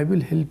which I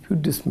will help you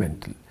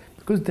dismantle,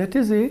 because that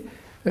is a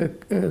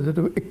sort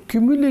of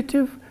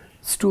accumulative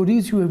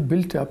stories you have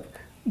built up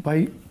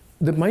by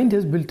the mind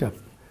has built up.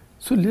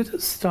 So let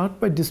us start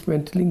by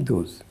dismantling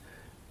those.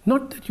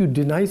 Not that you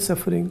deny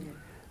suffering,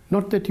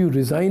 not that you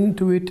resign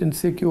to it and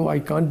say, oh, I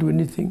can't do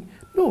anything.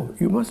 No,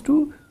 you must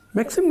do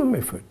maximum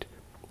effort.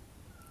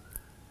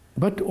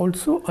 But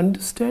also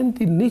understand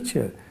the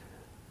nature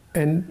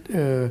and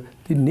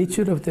the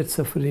nature of that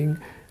suffering,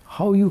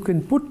 how you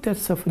can put that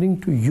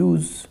suffering to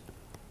use.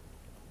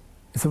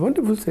 It's a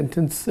wonderful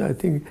sentence, I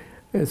think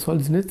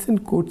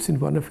Solzhenitsyn quotes in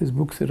one of his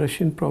books, a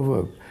Russian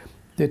proverb,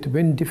 that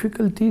when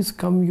difficulties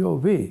come your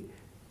way,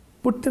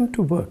 put them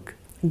to work.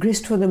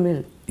 Grist for the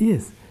mill.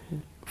 Yes.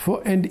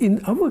 And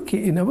in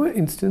our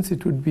instance,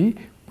 it would be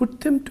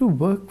put them to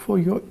work for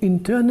your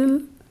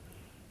internal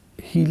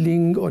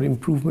healing or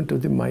improvement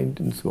of the mind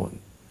and so on.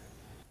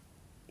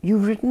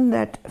 You've written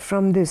that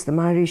from this, the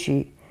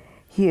Maharishi,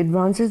 he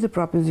advances the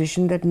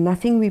proposition that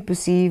nothing we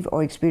perceive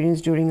or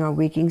experience during our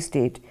waking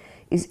state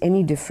is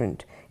any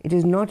different. It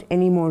is not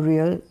any more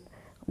real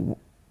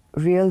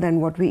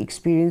than what we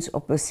experience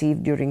or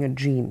perceive during a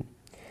dream.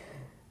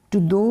 To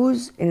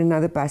those, in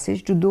another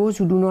passage, to those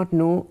who do not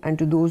know and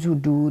to those who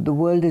do, the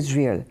world is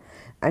real.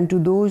 And to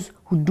those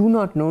who do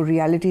not know,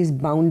 reality is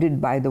bounded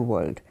by the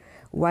world.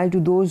 While to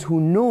those who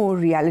know,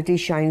 reality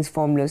shines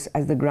formless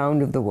as the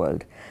ground of the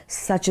world.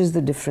 Such is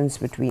the difference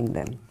between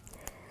them.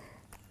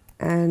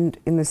 And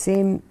on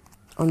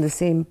the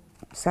same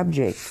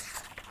subject,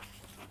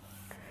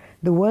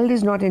 the world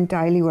is not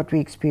entirely what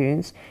we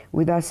experience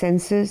with our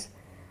senses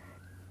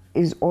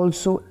is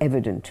also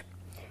evident.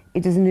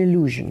 It is an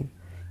illusion.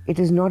 It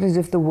is not as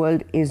if the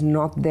world is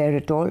not there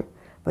at all,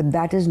 but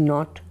that is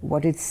not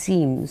what it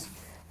seems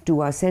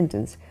to our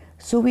sentence.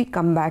 So we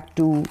come back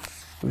to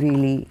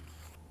really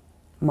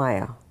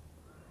Maya.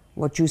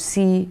 What you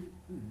see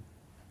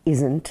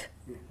isn't,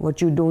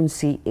 what you don't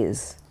see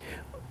is.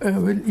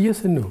 Well,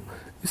 yes and no.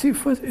 You see,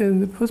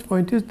 the first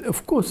point is,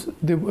 of course,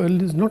 the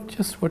world is not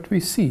just what we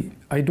see.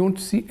 I don't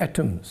see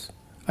atoms.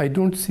 I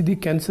don't see the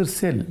cancer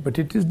cell, but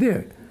it is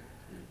there.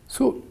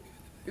 So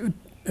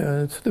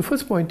the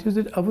first point is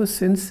that our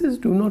senses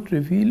do not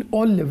reveal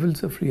all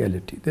levels of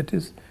reality. That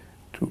is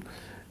true.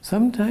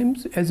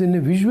 Sometimes, as in a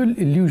visual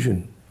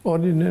illusion or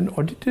in an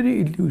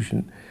auditory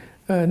illusion,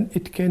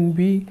 it can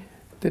be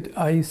that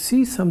I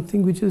see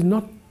something which is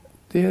not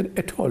there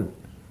at all.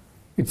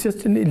 It's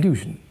just an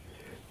illusion.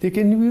 There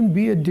can even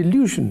be a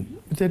delusion,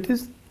 that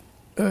is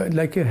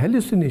like a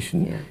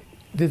hallucination. Yeah.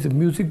 There's a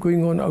music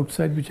going on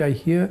outside which I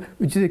hear,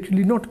 which is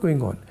actually not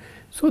going on.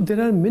 So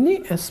there are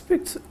many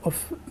aspects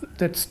of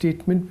that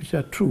statement which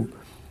are true.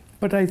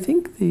 But I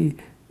think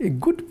a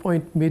good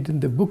point made in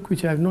the book,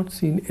 which I have not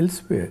seen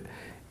elsewhere,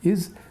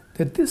 is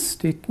that this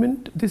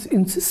statement, this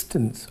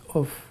insistence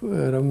of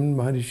Ramana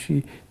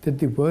Maharishi that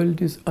the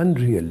world is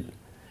unreal.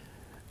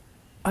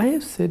 I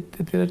have said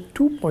that there are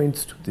 2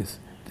 points to this.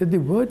 That the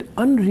word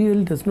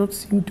unreal does not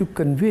seem to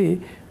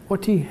convey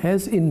what he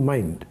has in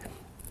mind.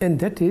 And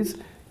that is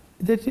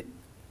that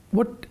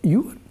what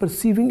you are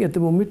perceiving at the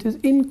moment is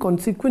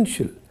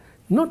inconsequential,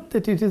 not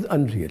that it is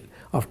unreal.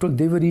 After all,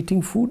 they were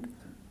eating food.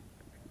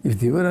 If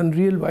they were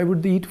unreal, why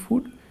would they eat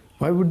food?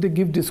 Why would they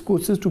give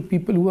discourses to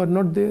people who are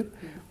not there?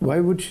 Why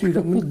would Sri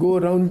Raman go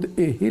around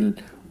a hill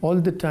all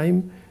the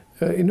time?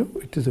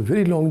 It is a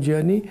very long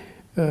journey.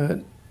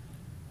 And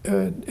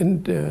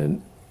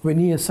when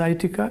he is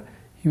Saitika,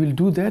 he will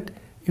do that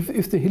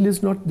if the hill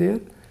is not there.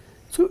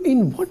 So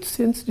in what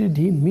sense did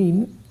he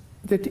mean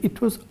that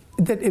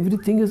that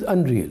everything is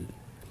unreal?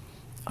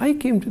 I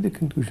came to the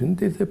conclusion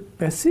there's a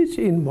passage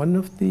in one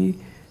of the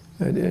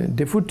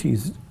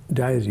devotees'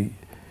 diary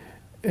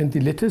and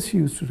the letters he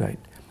used to write.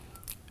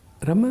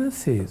 Ramana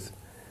says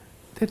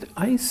that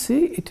I say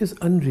it is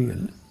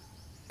unreal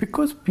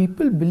because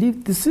people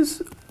believe this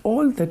is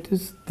all that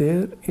is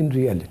there in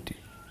reality.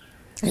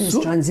 And it's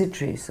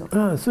transitory. So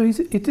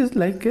it is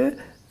like a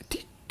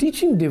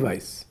teaching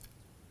device.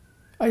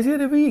 I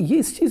said, ये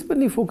इस चीज़ पर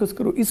नहीं focus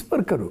करो, इस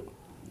पर करो.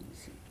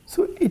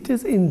 So it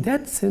is in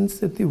that sense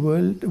that the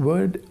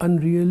word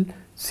unreal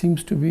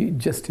seems to be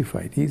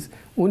justified. He's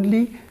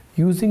only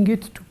using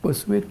it to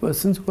persuade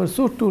persons who are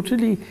so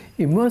totally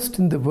immersed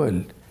in the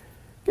world.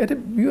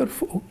 You are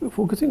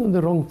focusing on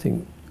the wrong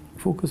thing.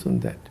 Focus on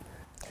that.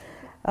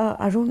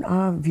 Arun,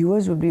 our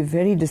viewers will be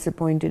very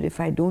disappointed if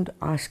I don't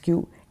ask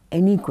you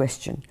any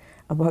question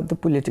about the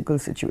political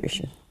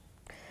situation.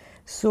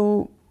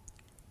 So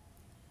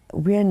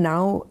we are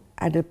now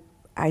at a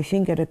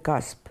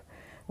cusp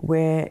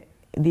where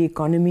the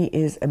economy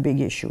is a big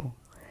issue,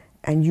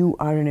 and you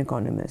are an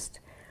economist.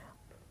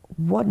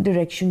 What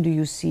direction do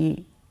you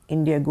see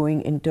India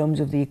going in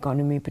terms of the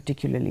economy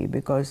particularly?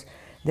 Because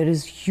there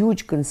is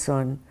huge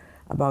concern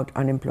about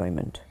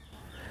unemployment.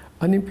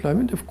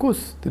 Unemployment, of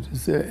course, that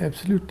is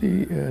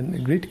absolutely a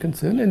great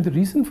concern, and the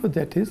reason for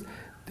that is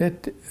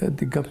that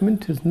the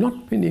government has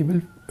not been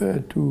able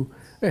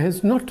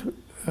has not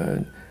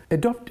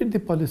adopted the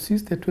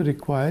policies that were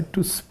required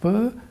to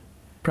spur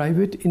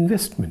private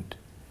investment.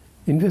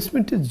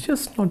 Investment is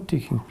just not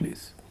taking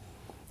place.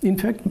 In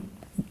fact,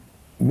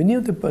 many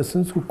of the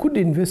persons who could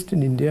invest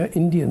in India,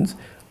 Indians,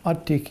 are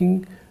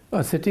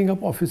setting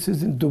up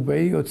offices in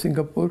Dubai or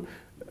Singapore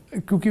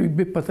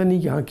क्योंकि पता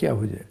नहीं यहाँ क्या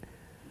हो जाए.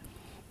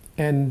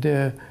 And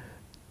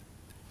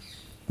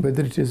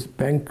whether it is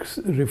banks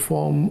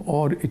reform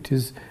or it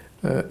is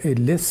a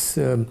less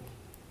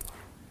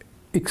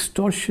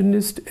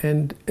extortionist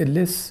and a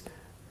less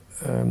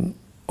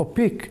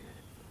opaque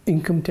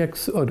income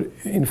tax or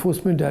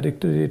enforcement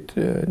directorate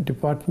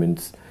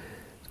departments,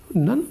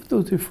 none of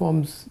those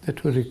reforms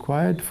that were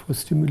required for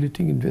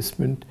stimulating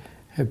investment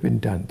have been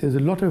done. There's a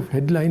lot of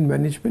headline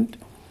management,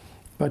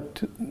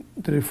 but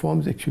the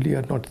reforms actually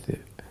are not there.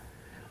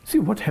 See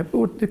what happened,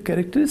 what the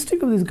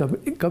characteristic of this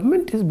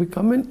government has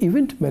become an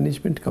event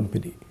management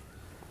company.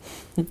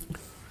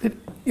 That,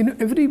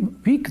 every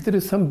week there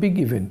is some big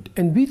event,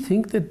 and we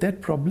think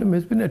that problem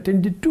has been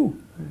attended to.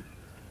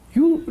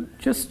 You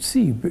just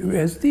see,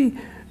 as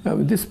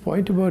this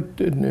point about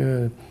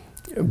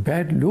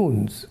bad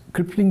loans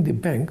crippling the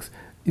banks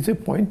is a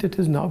point that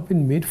has now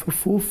been made for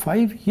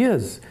 4-5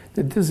 years,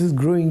 that this is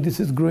growing, this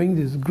is growing,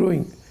 this is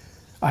growing.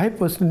 I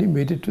personally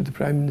made it to the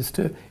Prime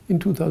Minister in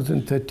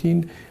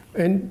 2013,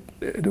 and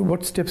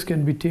what steps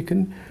can be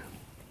taken.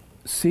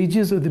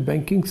 Sages of the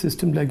banking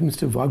system like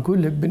Mr.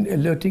 Vaghul have been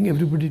alerting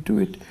everybody to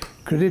it.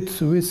 Credit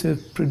Suisse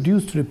has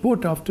produced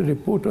report after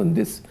report on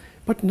this,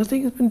 but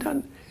nothing has been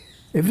done.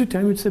 Every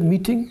time it's a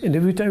meeting, and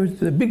every time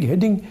it's a big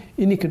heading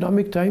in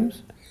Economic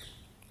Times,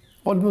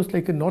 almost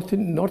like a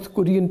North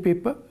Korean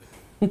paper.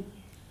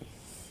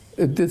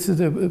 This is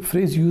a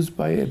phrase used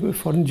by a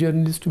foreign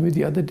journalist to me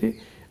the other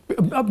day.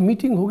 अब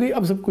meeting हो गई,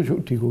 अब सब कुछ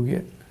ठीक हो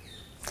गया.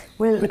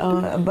 Well,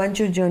 a bunch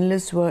of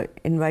journalists were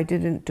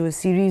invited into a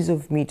series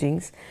of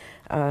meetings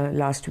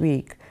last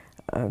week.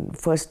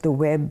 First the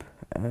web,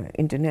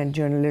 internet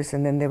journalists,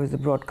 and then there was the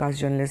broadcast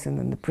journalists, and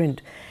then the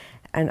print.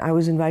 And I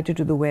was invited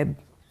to the web,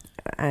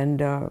 and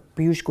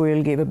Piyush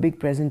Goyal gave a big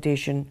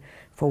presentation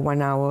for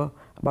 1 hour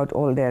about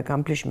all their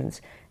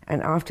accomplishments.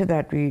 And after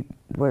that, we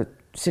were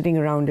sitting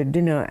around at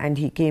dinner, and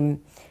he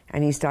came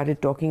and he started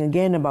talking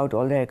again about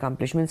all their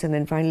accomplishments. And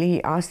then finally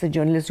he asked the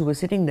journalists who were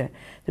sitting there,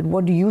 that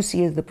what do you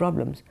see as the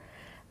problems?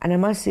 And I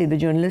must say the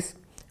journalists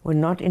were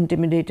not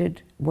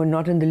intimidated, were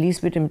not in the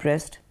least bit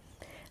impressed,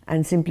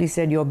 and simply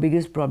said, your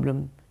biggest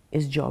problem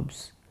is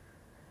jobs.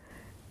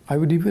 I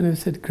would even have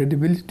said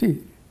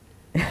credibility.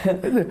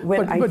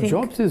 Well, but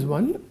jobs is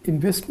one,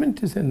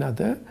 investment is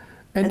another.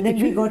 And then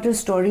we got a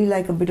story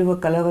like a bit of a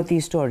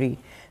Kalavati story,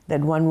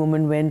 that one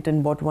woman went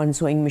and bought one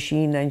sewing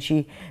machine and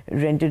she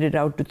rented it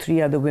out to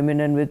 3 other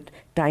women, and with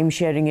time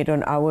sharing it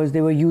on hours,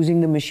 they were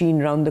using the machine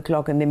round the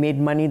clock and they made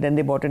money, then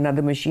they bought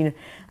another machine.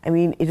 I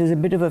mean, it is a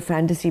bit of a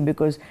fantasy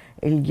because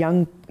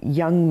young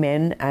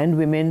men and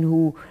women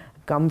who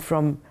come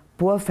from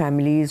poor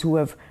families, who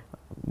have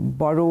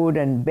borrowed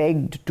and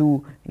begged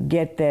to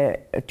get their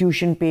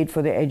tuition paid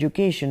for their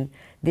education,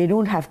 they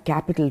don't have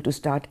capital to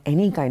start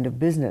any kind of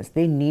business.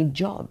 They need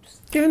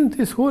jobs. And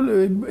this whole,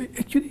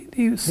 actually,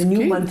 the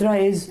new mantra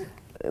is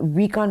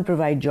we can't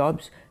provide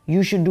jobs,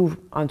 you should do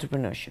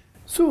entrepreneurship.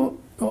 So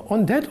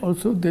on that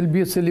also there'll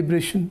be a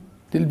celebration,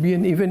 there'll be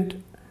an event,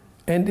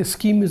 and a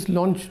scheme is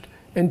launched,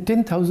 and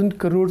 10,000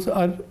 crores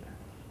are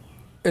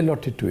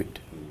allotted to it.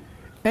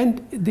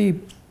 And the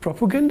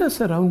propaganda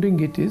surrounding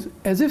it is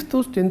as if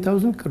those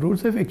 10,000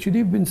 crores have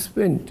actually been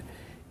spent,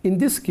 in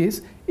this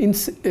case, in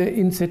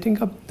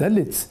setting up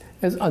Dalits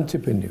as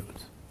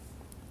entrepreneurs.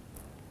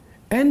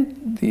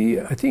 And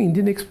I think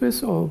Indian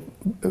Express or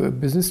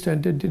Business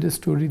Standard did a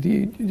story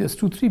just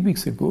 2-3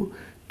 weeks ago.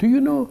 Do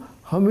you know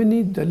how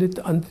many Dalit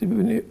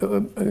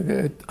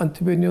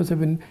entrepreneurs have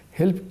been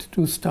helped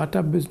to start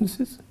up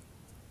businesses?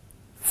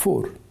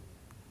 4.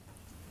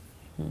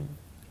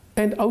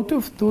 And out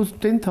of those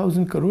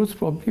 10,000 crores,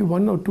 probably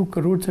 1 or 2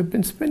 crores have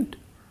been spent.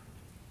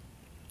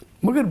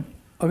 मगर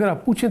अगर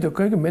आप पूछें तो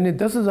कहें कि मैंने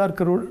 10,000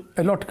 crore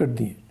allot कर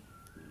दिए.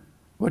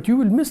 But you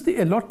will miss the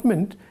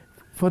allotment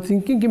for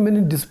thinking कि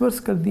मैंने disperse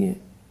कर दिए.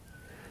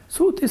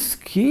 So the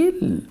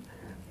scale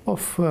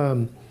of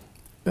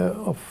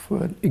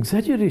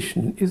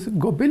exaggeration is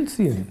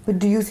Goebbelsian. But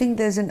do you think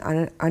there's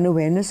an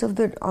unawareness of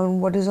on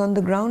what is on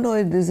the ground,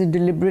 or there's a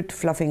deliberate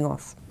fluffing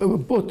off?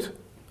 Both.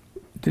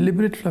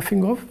 Deliberate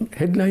fluffing off,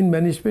 headline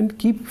management,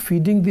 keep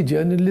feeding the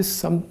journalists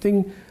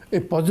something, a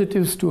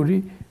positive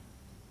story,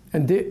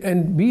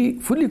 and be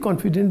fully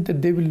confident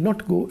that they will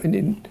not go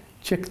and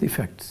check the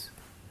facts.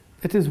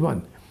 That is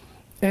one.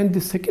 And the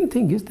second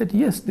thing is that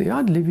yes, they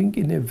are living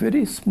in a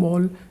very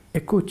small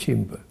echo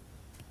chamber.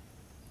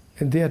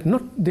 And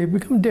they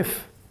become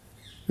deaf,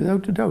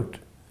 without a doubt.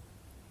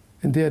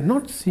 And they are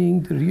not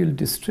seeing the real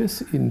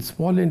distress in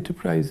small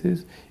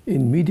enterprises,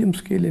 in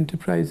medium-scale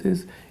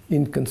enterprises,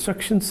 in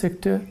construction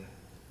sector.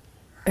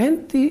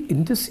 And the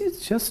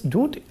indices just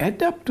don't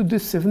add up to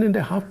this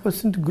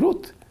 7.5%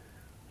 growth.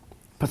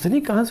 पता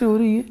नहीं कहाँ से हो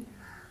रही है?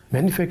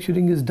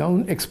 Manufacturing is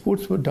down,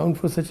 exports were down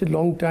for such a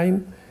long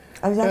time.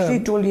 I was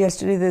actually told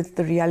yesterday that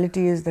the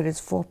reality is that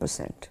it's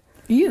 4%.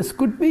 Yes,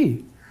 could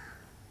be.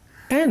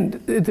 And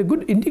it's a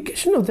good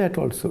indication of that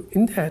also,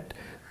 in that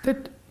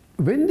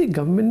when the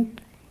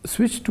government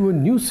switched to a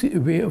new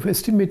way of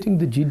estimating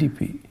the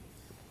GDP,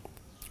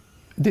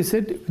 they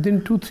said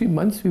within 2-3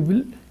 months we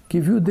will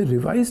give you the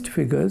revised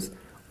figures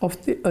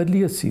of the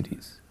earlier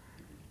series.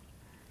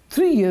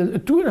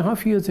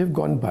 2.5 years have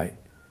gone by.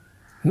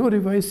 No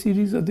revised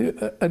series of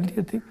the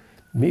earlier thing.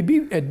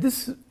 Maybe in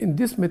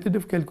this method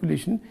of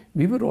calculation,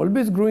 we were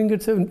always growing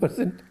at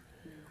 7%.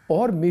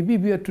 Or maybe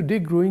we are today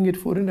growing at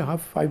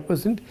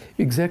 4.5-5%,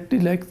 exactly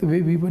like the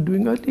way we were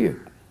doing earlier.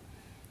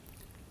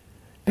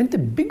 And the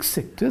big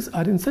sectors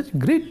are in such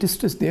great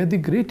distress. They are the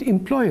great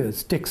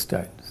employers,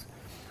 textiles,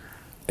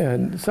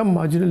 and some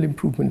marginal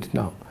improvement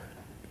now.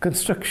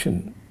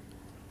 Construction.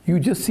 You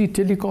just see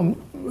telecom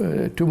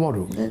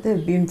tomorrow. There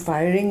have been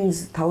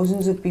firings,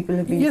 thousands of people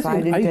have been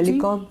fired in IT,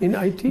 telecom. In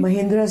IT.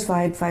 Mahindra's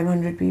fired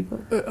 500 people.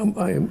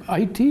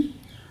 IT.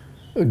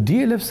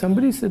 DLF,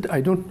 somebody said,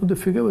 I don't know the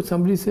figure, but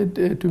somebody said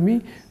to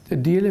me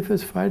that DLF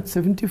has fired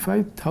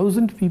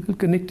 75,000 people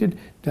connected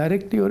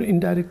directly or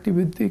indirectly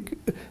with the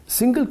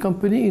single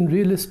company in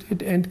real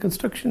estate and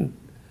construction.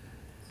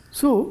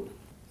 So,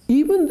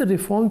 even the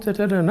reforms that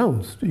are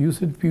announced, you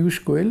said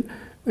Piyush Goyal,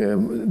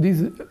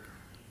 these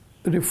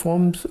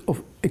reforms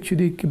of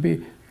actually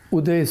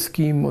Uday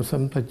scheme or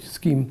some such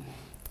scheme,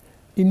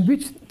 in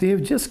which they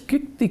have just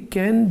kicked the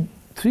can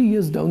 3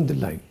 years down the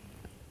line.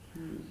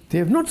 They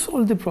have not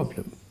solved the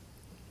problem.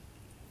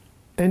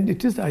 And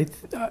it is,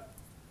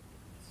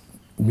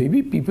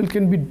 maybe people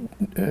can be,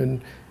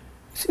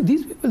 see,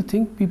 these people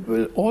think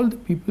all the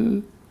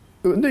people,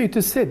 no, it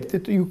is said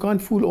that you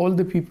can't fool all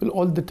the people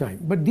all the time.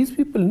 But these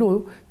people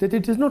know that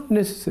it is not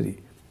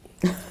necessary.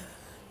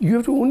 You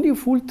have to only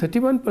fool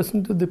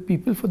 31% of the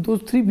people for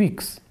those 3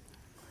 weeks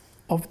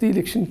of the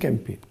election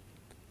campaign.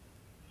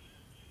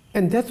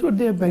 And that's what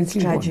they are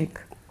banking on. It's tragic.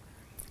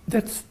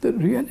 That's the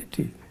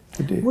reality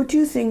today. What do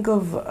you think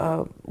of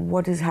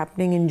what is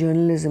happening in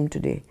journalism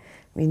today?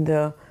 I mean,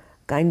 the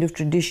kind of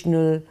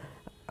traditional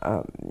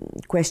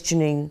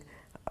questioning,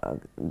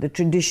 the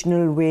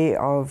traditional way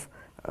of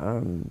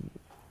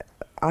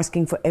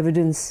asking for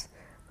evidence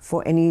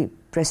for any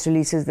press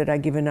releases that are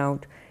given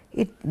out.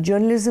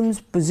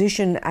 Journalism's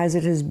position, as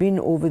it has been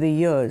over the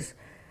years,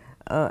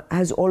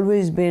 has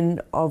always been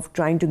of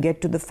trying to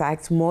get to the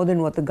facts more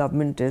than what the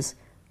government is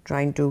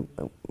trying to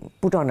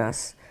put on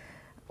us.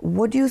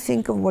 What do you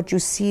think of what you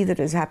see that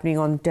is happening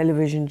on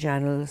television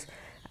channels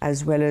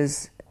as well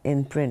as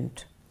in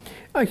print?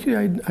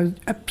 Actually, I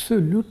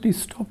absolutely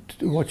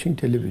stopped watching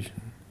television.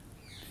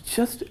 It's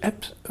just,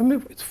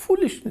 it's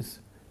foolishness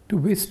to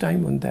waste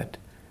time on that.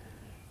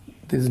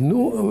 There's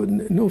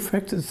no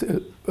facts.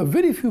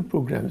 Very few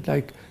programs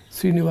like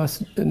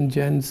Srinivas and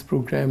Jan's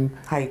program.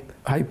 Hype.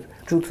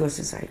 Truth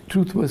versus Hype.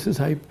 Truth versus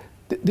Hype.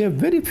 There are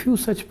very few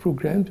such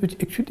programs which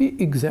actually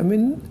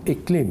examine a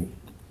claim.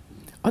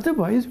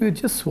 Otherwise, we're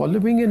just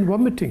swallowing and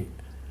vomiting.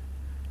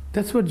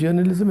 That's what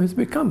journalism has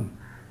become.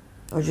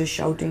 Or just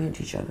shouting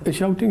at each other.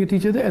 Shouting at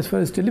each other as far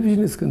as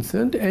television is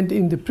concerned. And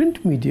in the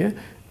print media,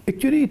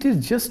 actually it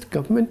is just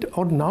government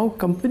or now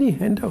company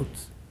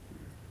handouts.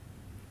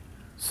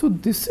 So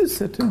this is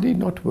certainly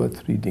not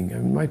worth reading. I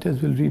might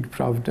as well read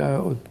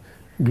Pravda or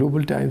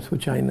Global Times for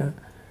China.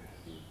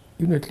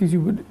 At least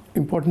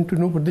important to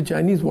know what the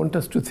Chinese want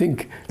us to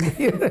think.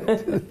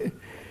 It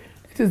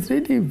is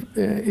really,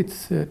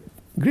 it's a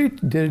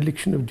great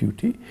dereliction of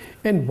duty.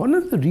 And one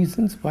of the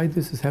reasons why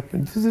this has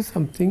happened, this is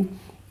something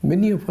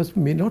many of us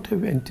may not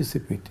have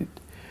anticipated,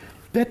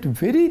 that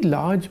very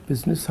large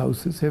business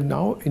houses have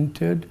now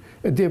entered,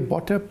 they have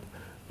bought up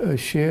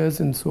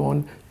shares and so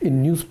on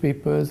in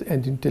newspapers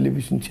and in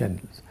television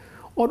channels.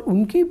 और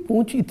उनकी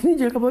पूंछ इतनी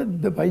जगह पर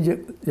दबाई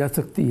जा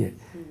सकती है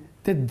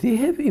that they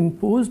have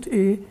imposed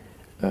a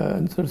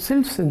sort of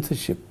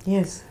self-censorship,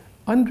 Yes.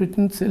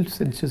 unwritten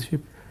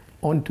self-censorship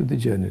onto the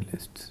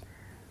journalists.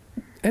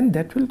 And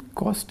that will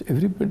cost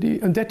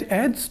everybody, and that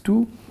adds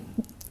to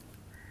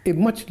a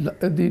much,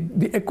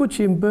 the echo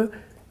chamber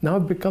now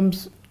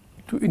becomes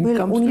to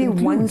income. Well, only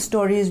one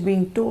story is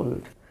being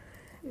told.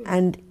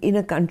 And in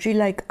a country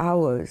like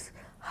ours,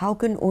 how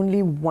can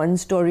only one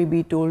story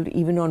be told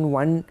even on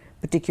one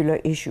particular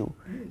issue?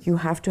 You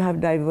have to have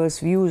diverse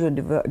views or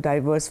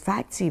diverse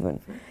facts even.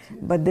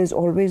 But there's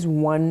always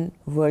one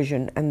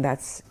version, and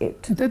that's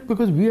it. That's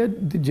because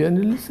the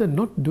journalists are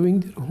not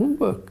doing their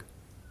homework.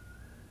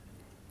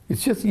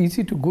 It's just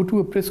easy to go to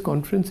a press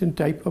conference and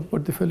type up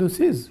what the fellow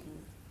says.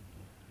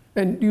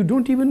 And you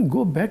don't even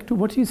go back to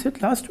what he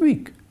said last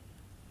week.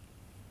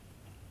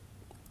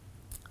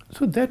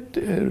 So that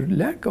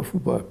lack of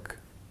work,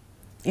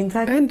 In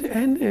fact,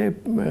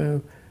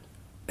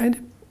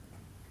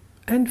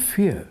 and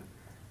fear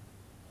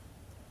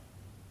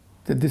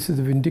that this is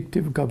a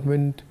vindictive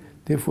government,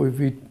 therefore if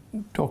we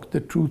talk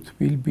the truth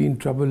we'll be in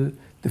trouble,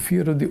 the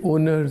fear of the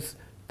owners,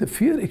 the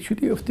fear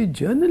actually of the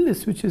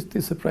journalists, which is the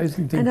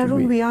surprising thing and to Arun,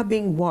 me. we are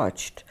being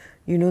watched.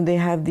 They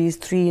have these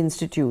 3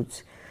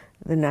 institutes,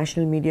 the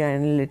National Media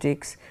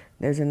Analytics,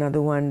 there's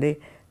another one, they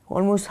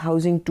almost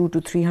housing 200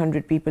 to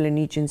 300 people in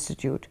each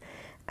institute.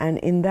 And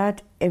in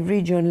that,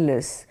 every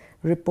journalist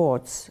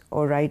reports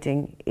or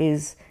writing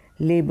is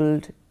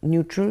labeled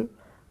neutral,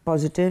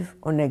 positive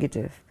or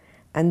negative.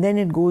 And then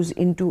it goes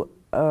into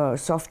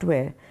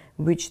software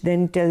which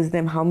then tells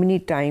them how many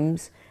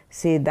times,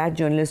 say, that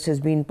journalist has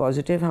been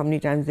positive, how many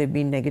times they've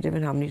been negative,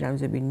 and how many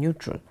times they've been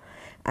neutral.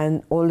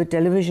 And all the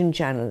television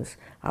channels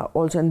are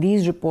also, and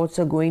these reports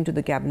are going to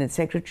the cabinet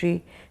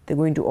secretary, they're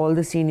going to all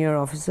the senior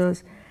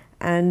officers,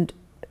 and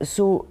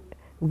so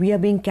we are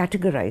being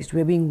categorized,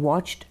 we are being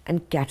watched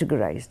and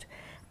categorized,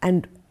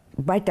 and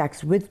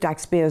with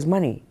taxpayers'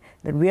 money,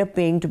 that we are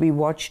paying to be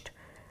watched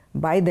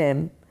by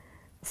them.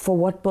 For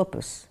what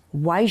purpose?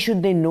 Why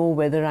should they know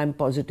whether I'm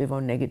positive or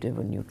negative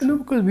or neutral? No,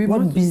 because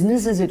what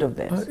business is it of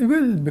theirs?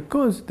 Well,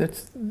 because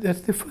that's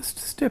the first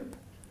step.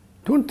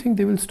 Don't think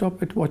they will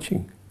stop at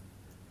watching.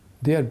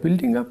 They are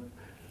building up.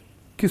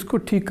 Kisko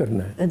theek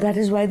karna hai. And that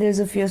is why there's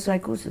a fear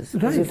psychosis.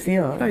 There's a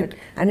fear, right.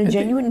 and a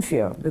genuine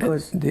fear,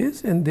 because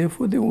and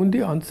therefore the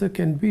only answer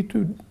can be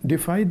to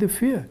defy the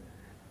fear.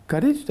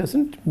 Courage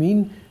doesn't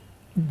mean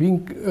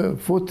being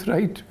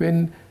forthright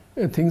when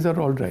things are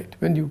all right.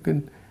 When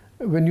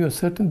you are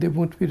certain there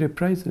won't be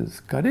reprisals.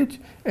 Courage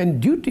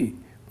and duty,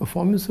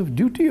 performance of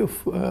duty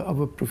of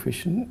our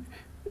profession,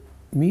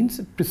 means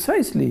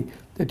precisely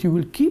that you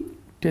will keep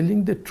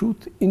telling the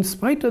truth in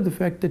spite of the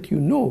fact that you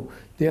know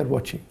they are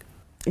watching.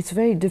 it's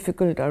very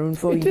difficult, Arun,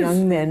 for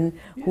young men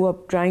who are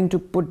trying to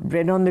put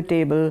bread on the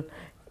table,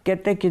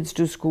 get their kids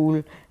to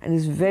school, and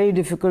it's very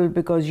difficult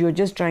because you're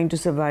just trying to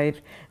survive,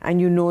 and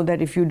you know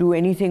that if you do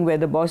anything where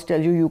the boss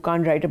tells you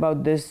can't write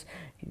about this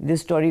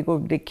story,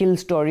 they kill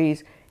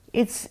stories.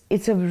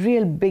 It's a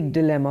real big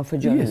dilemma for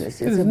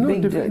journalists. Yes, it's a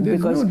big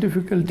because no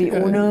difficulty.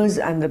 The owners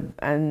and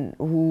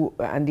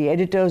the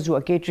editors who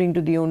are catering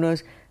to the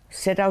owners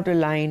set out a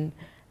line,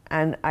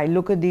 and I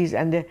look at these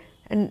and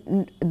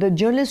the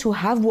journalists who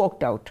have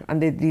walked out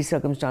under these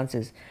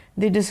circumstances,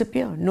 they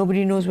disappear.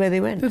 Nobody knows where they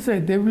went. That's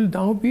right. There will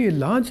now be a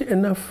large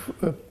enough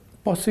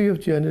posse of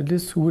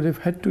journalists who would have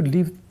had to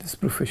leave this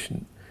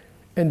profession,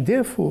 and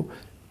therefore,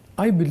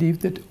 I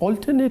believe that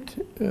alternate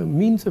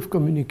means of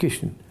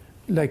communication,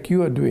 like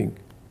you are doing,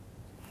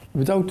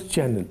 without a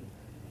channel,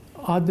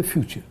 are the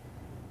future.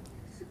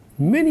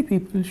 Many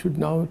people should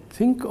now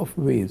think of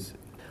ways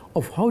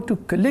of how to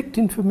collect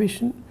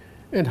information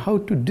and how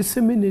to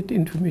disseminate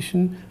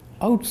information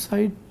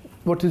outside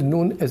what is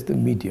known as the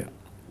media.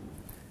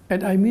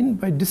 And I mean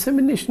by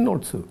dissemination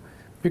also,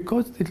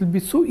 because it will be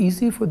so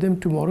easy for them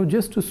tomorrow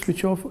just to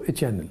switch off a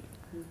channel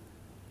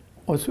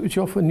or switch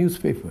off a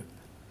newspaper.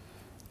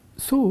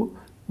 So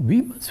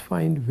we must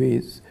find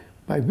ways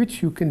by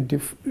which you can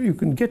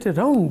get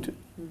around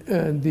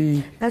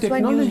the That's technology.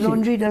 why News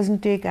Laundry doesn't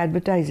take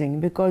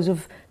advertising, because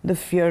of the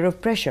fear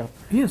of pressure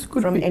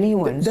from be.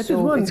 anyone. That so is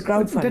one, it's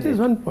crowdfunded. That is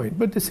one point.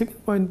 But the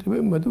second point,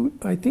 Madhu,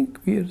 I think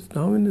we are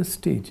now in a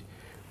stage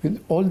with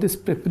all this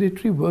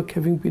preparatory work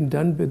having been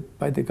done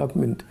by the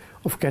government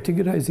of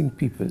categorizing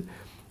people,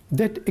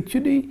 that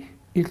actually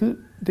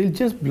they'll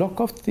just block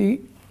off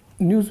the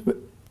news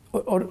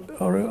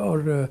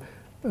or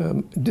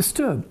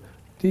disturb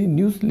the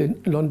News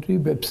Laundry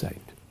website.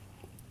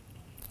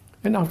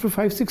 And after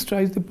 5-6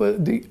 tries,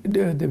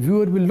 the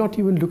viewer will not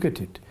even look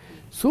at it.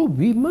 So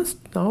we must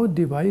now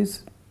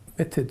devise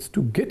methods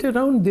to get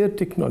around their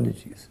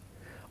technologies.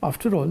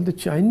 After all, the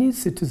Chinese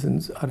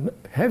citizens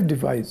have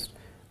devised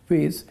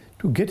ways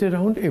to get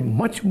around a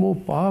much more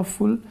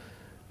powerful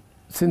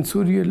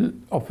censorial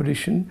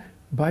operation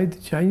by the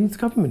Chinese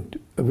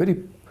government, a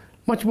very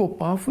much more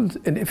powerful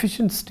and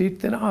efficient state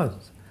than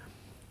ours.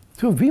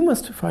 So we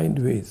must find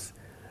ways.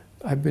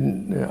 I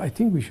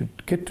think we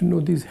should get to know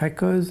these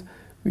hackers.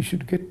 We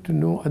should get to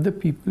know other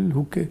people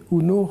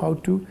who know how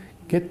to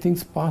get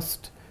things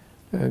past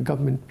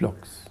government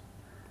blocks.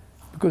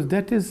 Because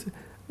that is,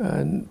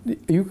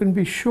 you can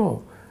be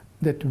sure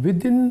that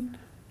within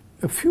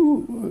a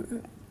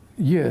few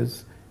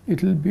years,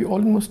 it will be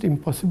almost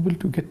impossible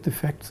to get the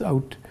facts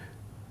out,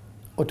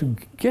 or to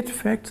get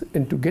facts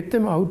and to get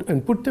them out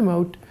and put them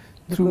out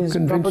through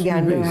conventional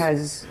propaganda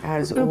ways.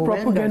 has overwhelmed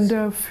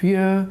Propaganda, us.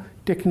 fear,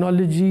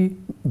 technology,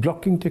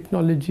 blocking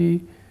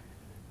technology,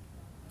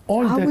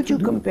 all How that. would you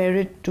compare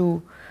it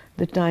to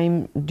the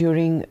time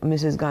during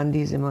Mrs.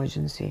 Gandhi's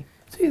emergency?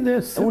 See,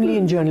 there's Only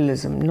in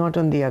journalism, not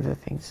on the other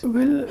things.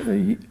 Well,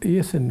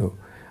 yes and no.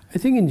 I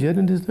think in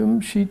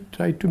journalism, she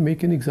tried to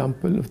make an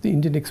example of the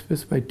Indian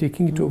Express by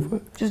taking it over.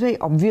 Which is very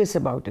obvious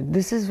about it.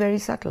 This is very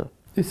subtle.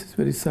 This is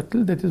very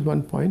subtle, that is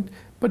one point.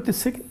 But the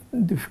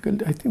second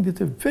difficult, I think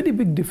there's a very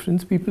big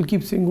difference. People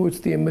keep saying, oh,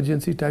 it's the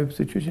emergency type of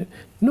situation.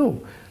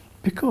 No,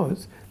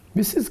 because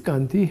Mrs.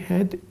 Gandhi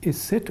had a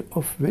set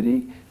of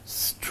very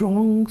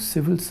strong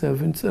civil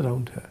servants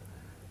around her.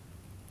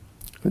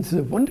 This is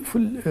a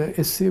wonderful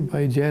essay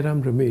by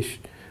Jairam Ramesh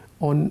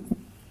on,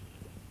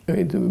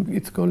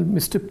 it's called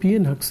Mr.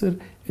 P.N. Haksar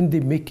and the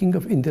Making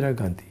of Indira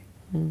Gandhi.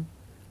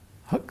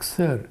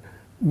 Haksar,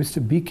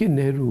 Mr. B.K.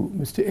 Nehru,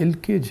 Mr.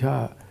 L.K.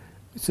 Jha,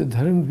 Mr.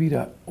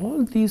 Dharamveera,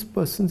 all these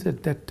persons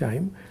at that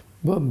time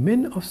were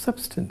men of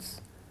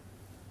substance.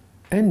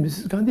 And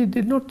Mrs. Gandhi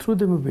did not throw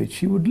them away.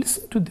 She would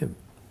listen to them.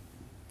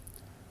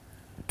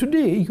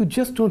 Today, you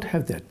just don't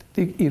have that.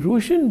 The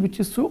erosion which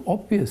is so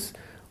obvious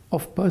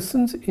of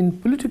persons in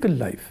political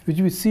life, which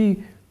we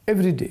see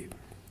every day.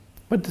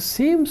 But the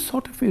same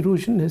sort of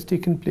erosion has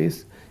taken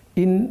place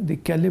in the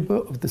caliber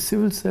of the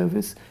civil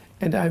service,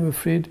 and I'm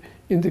afraid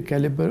in the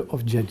caliber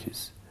of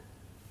judges.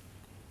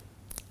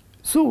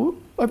 So,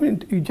 I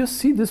mean, you just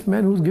see this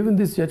man who's given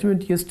this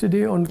judgment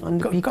yesterday on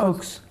the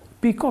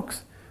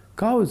peacocks,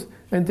 cows,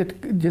 and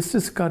that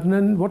Justice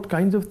Karnan, what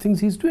kinds of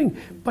things he's doing.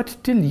 But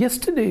till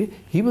yesterday,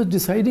 he was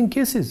deciding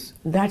cases.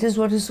 That is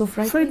what is so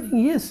frightening.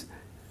 Frightening, yes.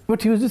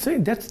 But he was just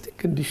saying that's the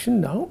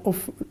condition now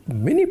of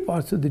many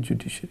parts of the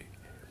judiciary.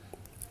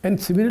 And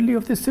similarly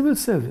of the civil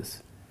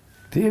service.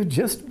 They have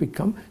just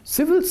become,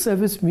 civil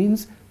service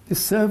means the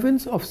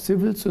servants of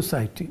civil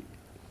society.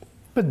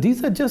 But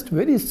these are just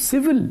very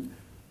civil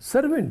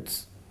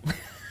servants.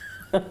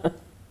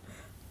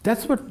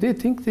 That's what they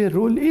think their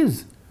role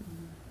is.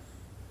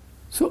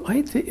 So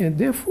I think, and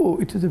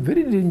therefore, it is a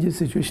very dangerous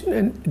situation,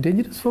 and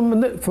dangerous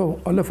for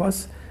all of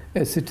us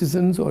as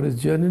citizens or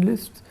as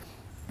journalists,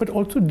 but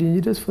also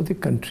dangerous for the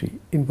country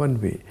in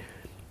one way.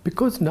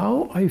 Because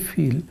now I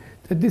feel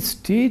that this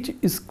stage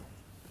is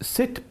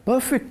set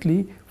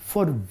perfectly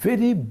for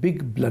very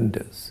big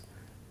blunders.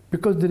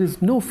 Because there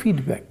is no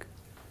feedback.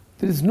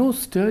 There is no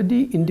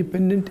sturdy,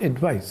 independent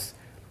advice.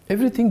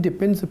 Everything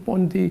depends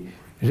upon the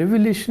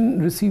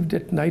revelation received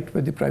at night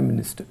by the Prime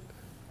Minister.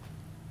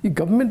 The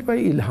government by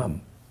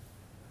ilham.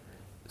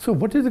 So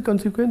what is the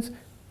consequence?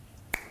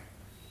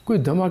 कोई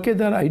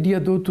धमाकेदार idea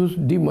दो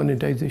तो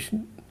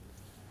demonetization.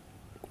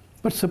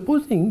 But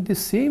supposing the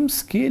same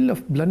scale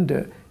of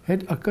blunder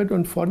had occurred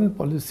on foreign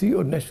policy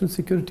or national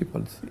security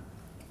policy.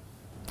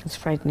 It's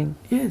frightening.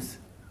 Yes,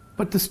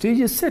 but the stage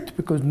is set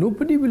because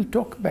nobody will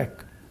talk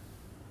back.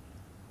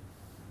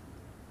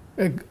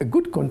 A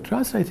good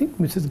contrast, I think,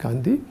 Mrs.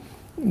 Gandhi,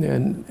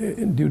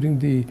 during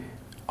the,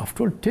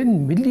 after all,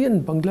 10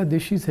 million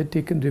Bangladeshis had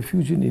taken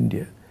refuge in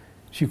India.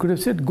 She could have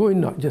said, go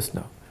in now, just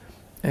now.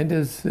 And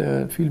as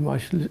Field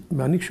Marshal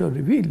Manekshaw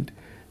revealed,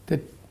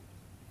 that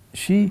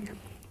she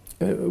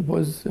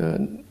was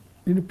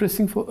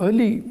pressing for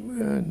early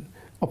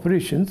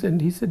operations, and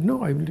he said,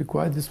 no, I will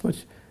require this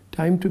much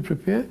time to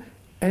prepare,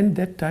 and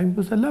that time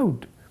was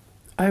allowed.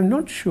 I am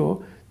not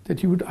sure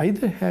that you would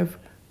either have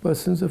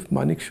persons of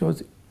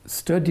Manekshaw's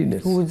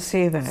sturdiness Who would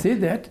say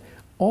that?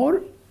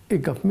 Or a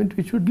government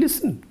which would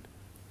listen.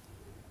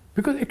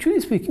 Because actually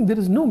speaking, there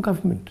is no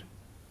government.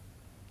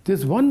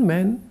 There's one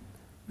man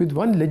with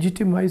one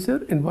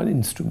legitimizer and one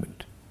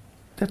instrument.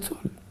 That's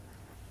all.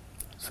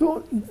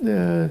 So,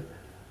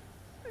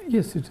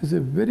 yes, it is a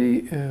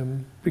very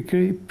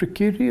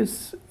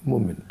precarious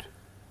moment.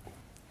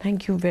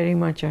 Thank you very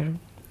much, Arun.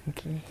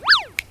 Thank you.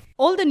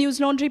 All the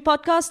News Laundry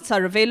podcasts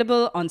are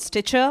available on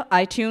Stitcher,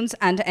 iTunes,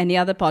 and any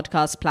other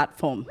podcast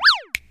platform.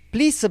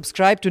 Please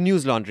subscribe to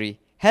News Laundry.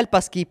 Help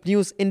us keep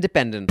news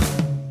independent.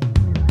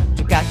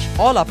 To catch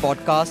all our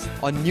podcasts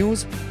on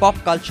news, pop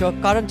culture,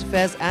 current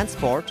affairs, and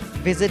sport,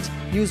 visit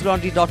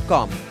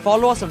newslaundry.com.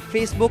 Follow us on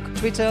Facebook,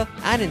 Twitter,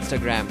 and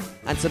Instagram,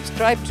 and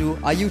subscribe to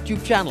our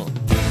YouTube channel.